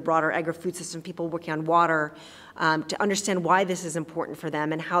working in the broader agri-food system, people working on water, to understand why this is important for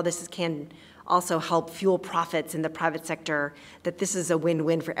them and how this can also help fuel profits in the private sector, that this is a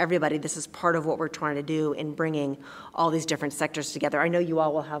win-win for everybody. This is part of what we're trying to do in bringing all these different sectors together. I know you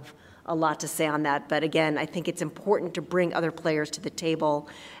all will have a lot to say on that, but again, I think it's important to bring other players to the table,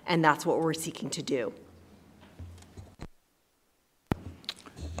 and that's what we're seeking to do.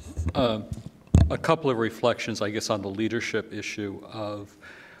 A couple of reflections, I guess, on the leadership issue of,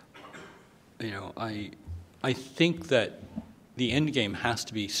 I think that the end game has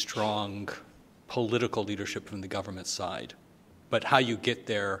to be strong political leadership from the government side, but how you get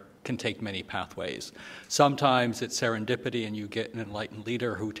there can take many pathways. Sometimes it's serendipity and you get an enlightened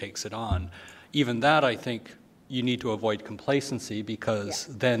leader who takes it on. Even that, I think, you need to avoid complacency, because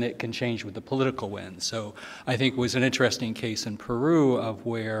then it can change with the political wind. So I think it was an interesting case in Peru of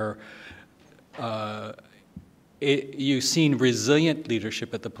where you've seen resilient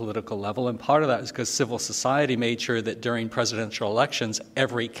leadership at the political level, and part of that is because civil society made sure that during presidential elections,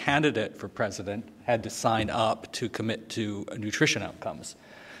 every candidate for president had to sign up to commit to nutrition outcomes.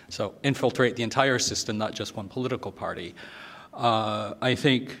 So infiltrate the entire system, not just one political party. I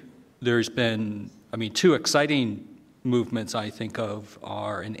think there's been, two exciting movements I think of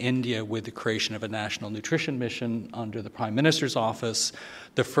are in India with the creation of a national nutrition mission under the Prime Minister's office.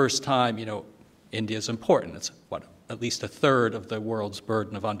 The first time, India is important. It's at least a third of the world's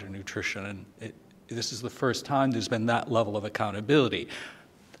burden of undernutrition, and this is the first time there's been that level of accountability.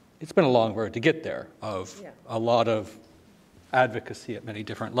 It's been a long road to get there, of a lot of advocacy at many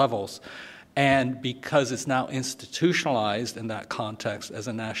different levels. And because it's now institutionalized in that context as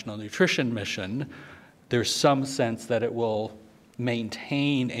a national nutrition mission, there's some sense that it will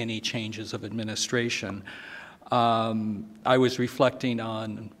maintain any changes of administration. I was reflecting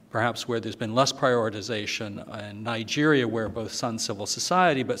on perhaps where there's been less prioritization in Nigeria, where both some civil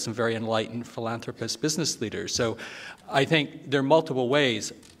society but some very enlightened philanthropist business leaders. So I think there are multiple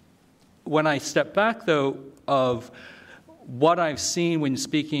ways. When I step back, though, of what I've seen when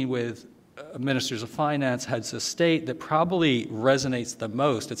speaking with ministers of finance, heads of state, that probably resonates the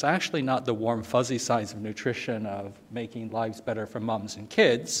most, it's actually not the warm, fuzzy sides of nutrition, of making lives better for moms and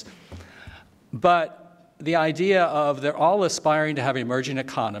kids, but the idea of they're all aspiring to have emerging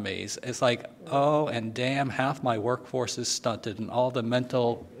economies. It's like, oh, and damn, half my workforce is stunted, and all the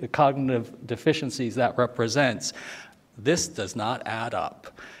mental, cognitive deficiencies that represents. This does not add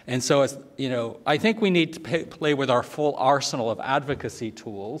up. And so, I think we need to play with our full arsenal of advocacy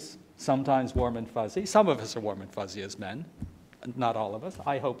tools, sometimes warm and fuzzy. Some of us are warm and fuzzy as men, not all of us.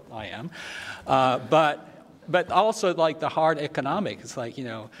 I hope I am. But also like the hard economic. It's like,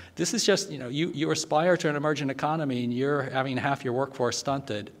 this is just, you aspire to an emergent economy and you're having half your workforce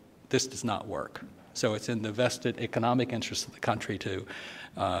stunted. This does not work. So it's in the vested economic interest of the country to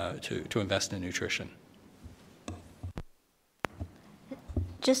invest in nutrition.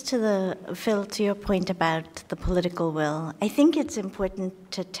 Just Phil, to your point about the political will, I think it's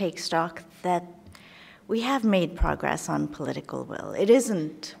important to take stock that we have made progress on political will. It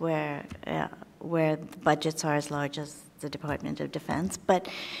isn't where the budgets are as large as the Department of Defense, but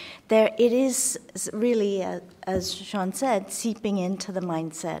it is really, as Shawn said, seeping into the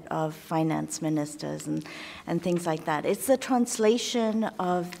mindset of finance ministers and things like that. It's the translation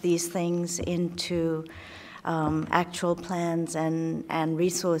of these things into actual plans and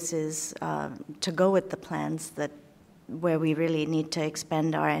resources to go with the plans where we really need to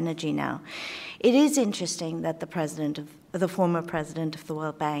expend our energy now. It is interesting that the former president of the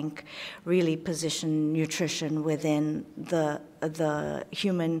World Bank really positioned nutrition within the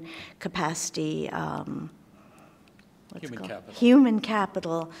human capacity human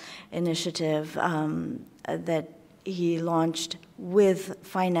capital initiative that he launched with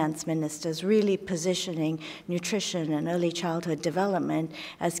finance ministers, really positioning nutrition and early childhood development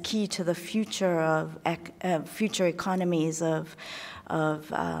as key to the future of future economies of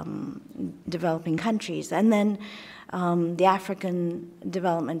developing countries. And then the African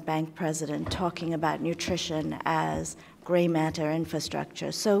Development Bank president talking about nutrition as gray matter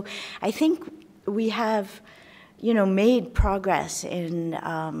infrastructure. So I think we have made progress in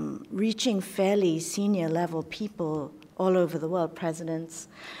reaching fairly senior level people all over the world, presidents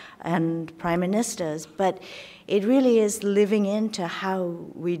and prime ministers, but it really is living into how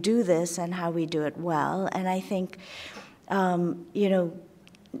we do this and how we do it well. And I think,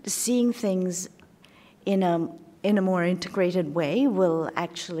 seeing things in a in a more integrated way will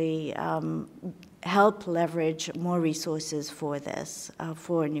actually help leverage more resources for this,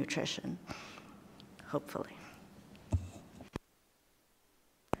 for nutrition, hopefully.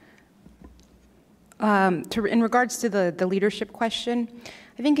 In regards to the leadership question,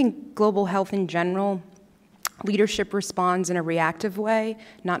 I think in global health in general, leadership responds in a reactive way,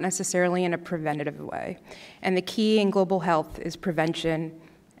 not necessarily in a preventative way. And the key in global health is prevention,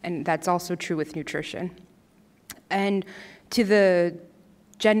 and that's also true with nutrition. And to the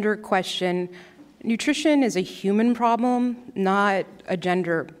gender question, nutrition is a human problem, not a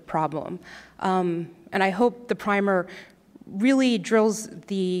gender problem. And I hope the primer really drills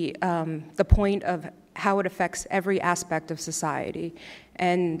the point of how it affects every aspect of society,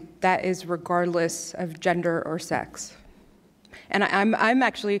 and that is regardless of gender or sex. And I'm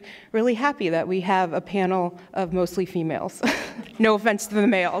actually really happy that we have a panel of mostly females. No offense to the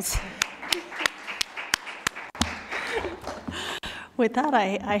males. With that,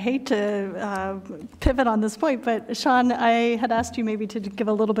 I hate to pivot on this point, but Shawn, I had asked you maybe to give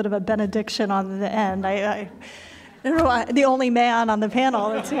a little bit of a benediction on the end. I don't know, the only man on the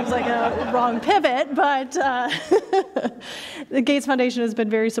panel. It seems like a wrong pivot, but the Gates Foundation has been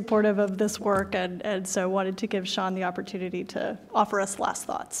very supportive of this work, and so wanted to give Shawn the opportunity to offer us last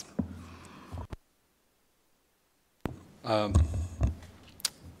thoughts.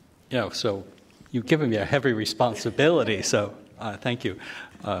 So you've given me a heavy responsibility, so thank you.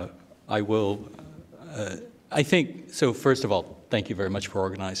 I will, I think, so first of all, thank you very much for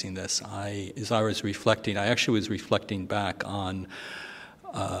organizing this. As I was reflecting, I actually was reflecting back on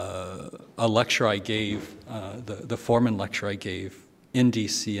a lecture I gave, the Foreman lecture I gave in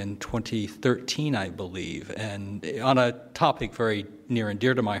DC in 2013, I believe, and on a topic very near and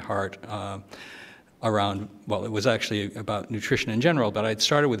dear to my heart around, well, it was actually about nutrition in general, but I'd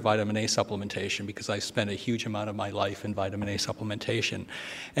started with vitamin A supplementation because I spent a huge amount of my life in vitamin A supplementation.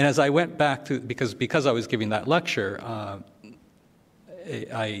 And as I went back to, because I was giving that lecture,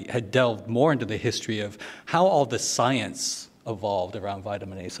 I had delved more into the history of how all the science evolved around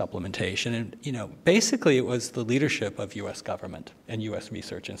vitamin A supplementation. And, basically it was the leadership of U.S. government and U.S.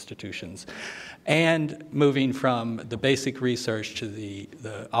 research institutions, and moving from the basic research to the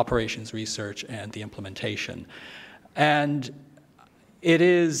operations research and the implementation. And it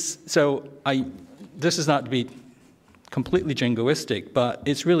is, this is not to be completely jingoistic, but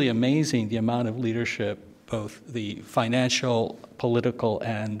it's really amazing the amount of leadership, both the financial, political,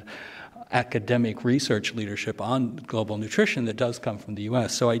 and academic research leadership on global nutrition that does come from the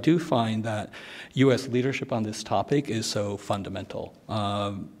U.S. So I do find that U.S. leadership on this topic is so fundamental.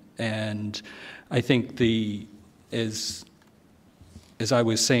 And I think as I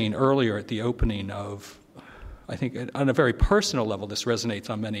was saying earlier at the opening of, I think on a very personal level, this resonates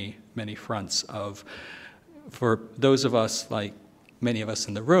on many, many fronts for those of us, like many of us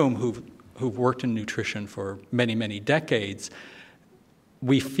in the room, who've worked in nutrition for many, many decades.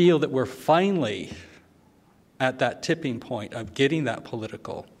 We feel that we're finally at that tipping point of getting that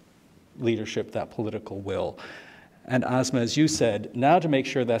political leadership, that political will. And Asma, as you said, now to make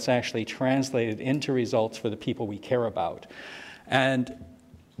sure that's actually translated into results for the people we care about. And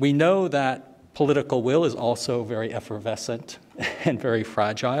we know that political will is also very effervescent and very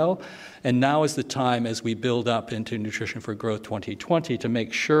fragile. And now is the time, as we build up into Nutrition for Growth 2020, to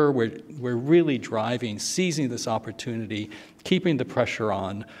make sure we're really driving, seizing this opportunity, keeping the pressure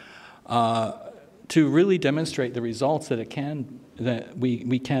on, to really demonstrate the results that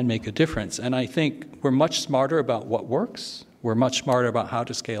we can make a difference. And I think we're much smarter about what works. We're much smarter about how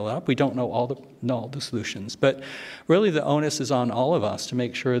to scale up. We don't know all the solutions, but really the onus is on all of us to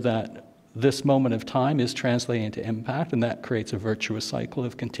make sure that this moment of time is translating into impact, and that creates a virtuous cycle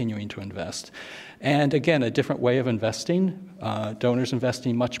of continuing to invest. And again, a different way of investing, donors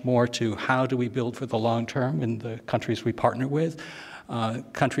investing much more to how do we build for the long term in the countries we partner with,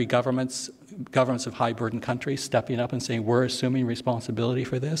 governments of high-burden countries stepping up and saying, we're assuming responsibility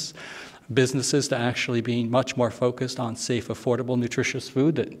for this, businesses to actually being much more focused on safe, affordable, nutritious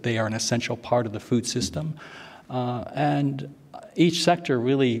food, that they are an essential part of the food system, and each sector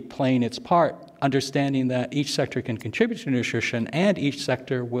really playing its part, understanding that each sector can contribute to nutrition and each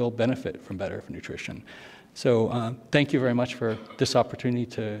sector will benefit from better nutrition. So thank you very much for this opportunity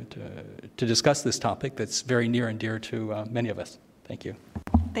to discuss this topic that's very near and dear to many of us. Thank you.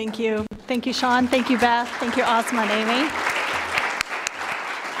 Thank you. Thank you, Shawn. Thank you, Beth. Thank you, Asma and Amy.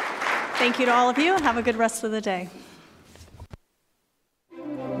 Thank you to all of you, and have a good rest of the day.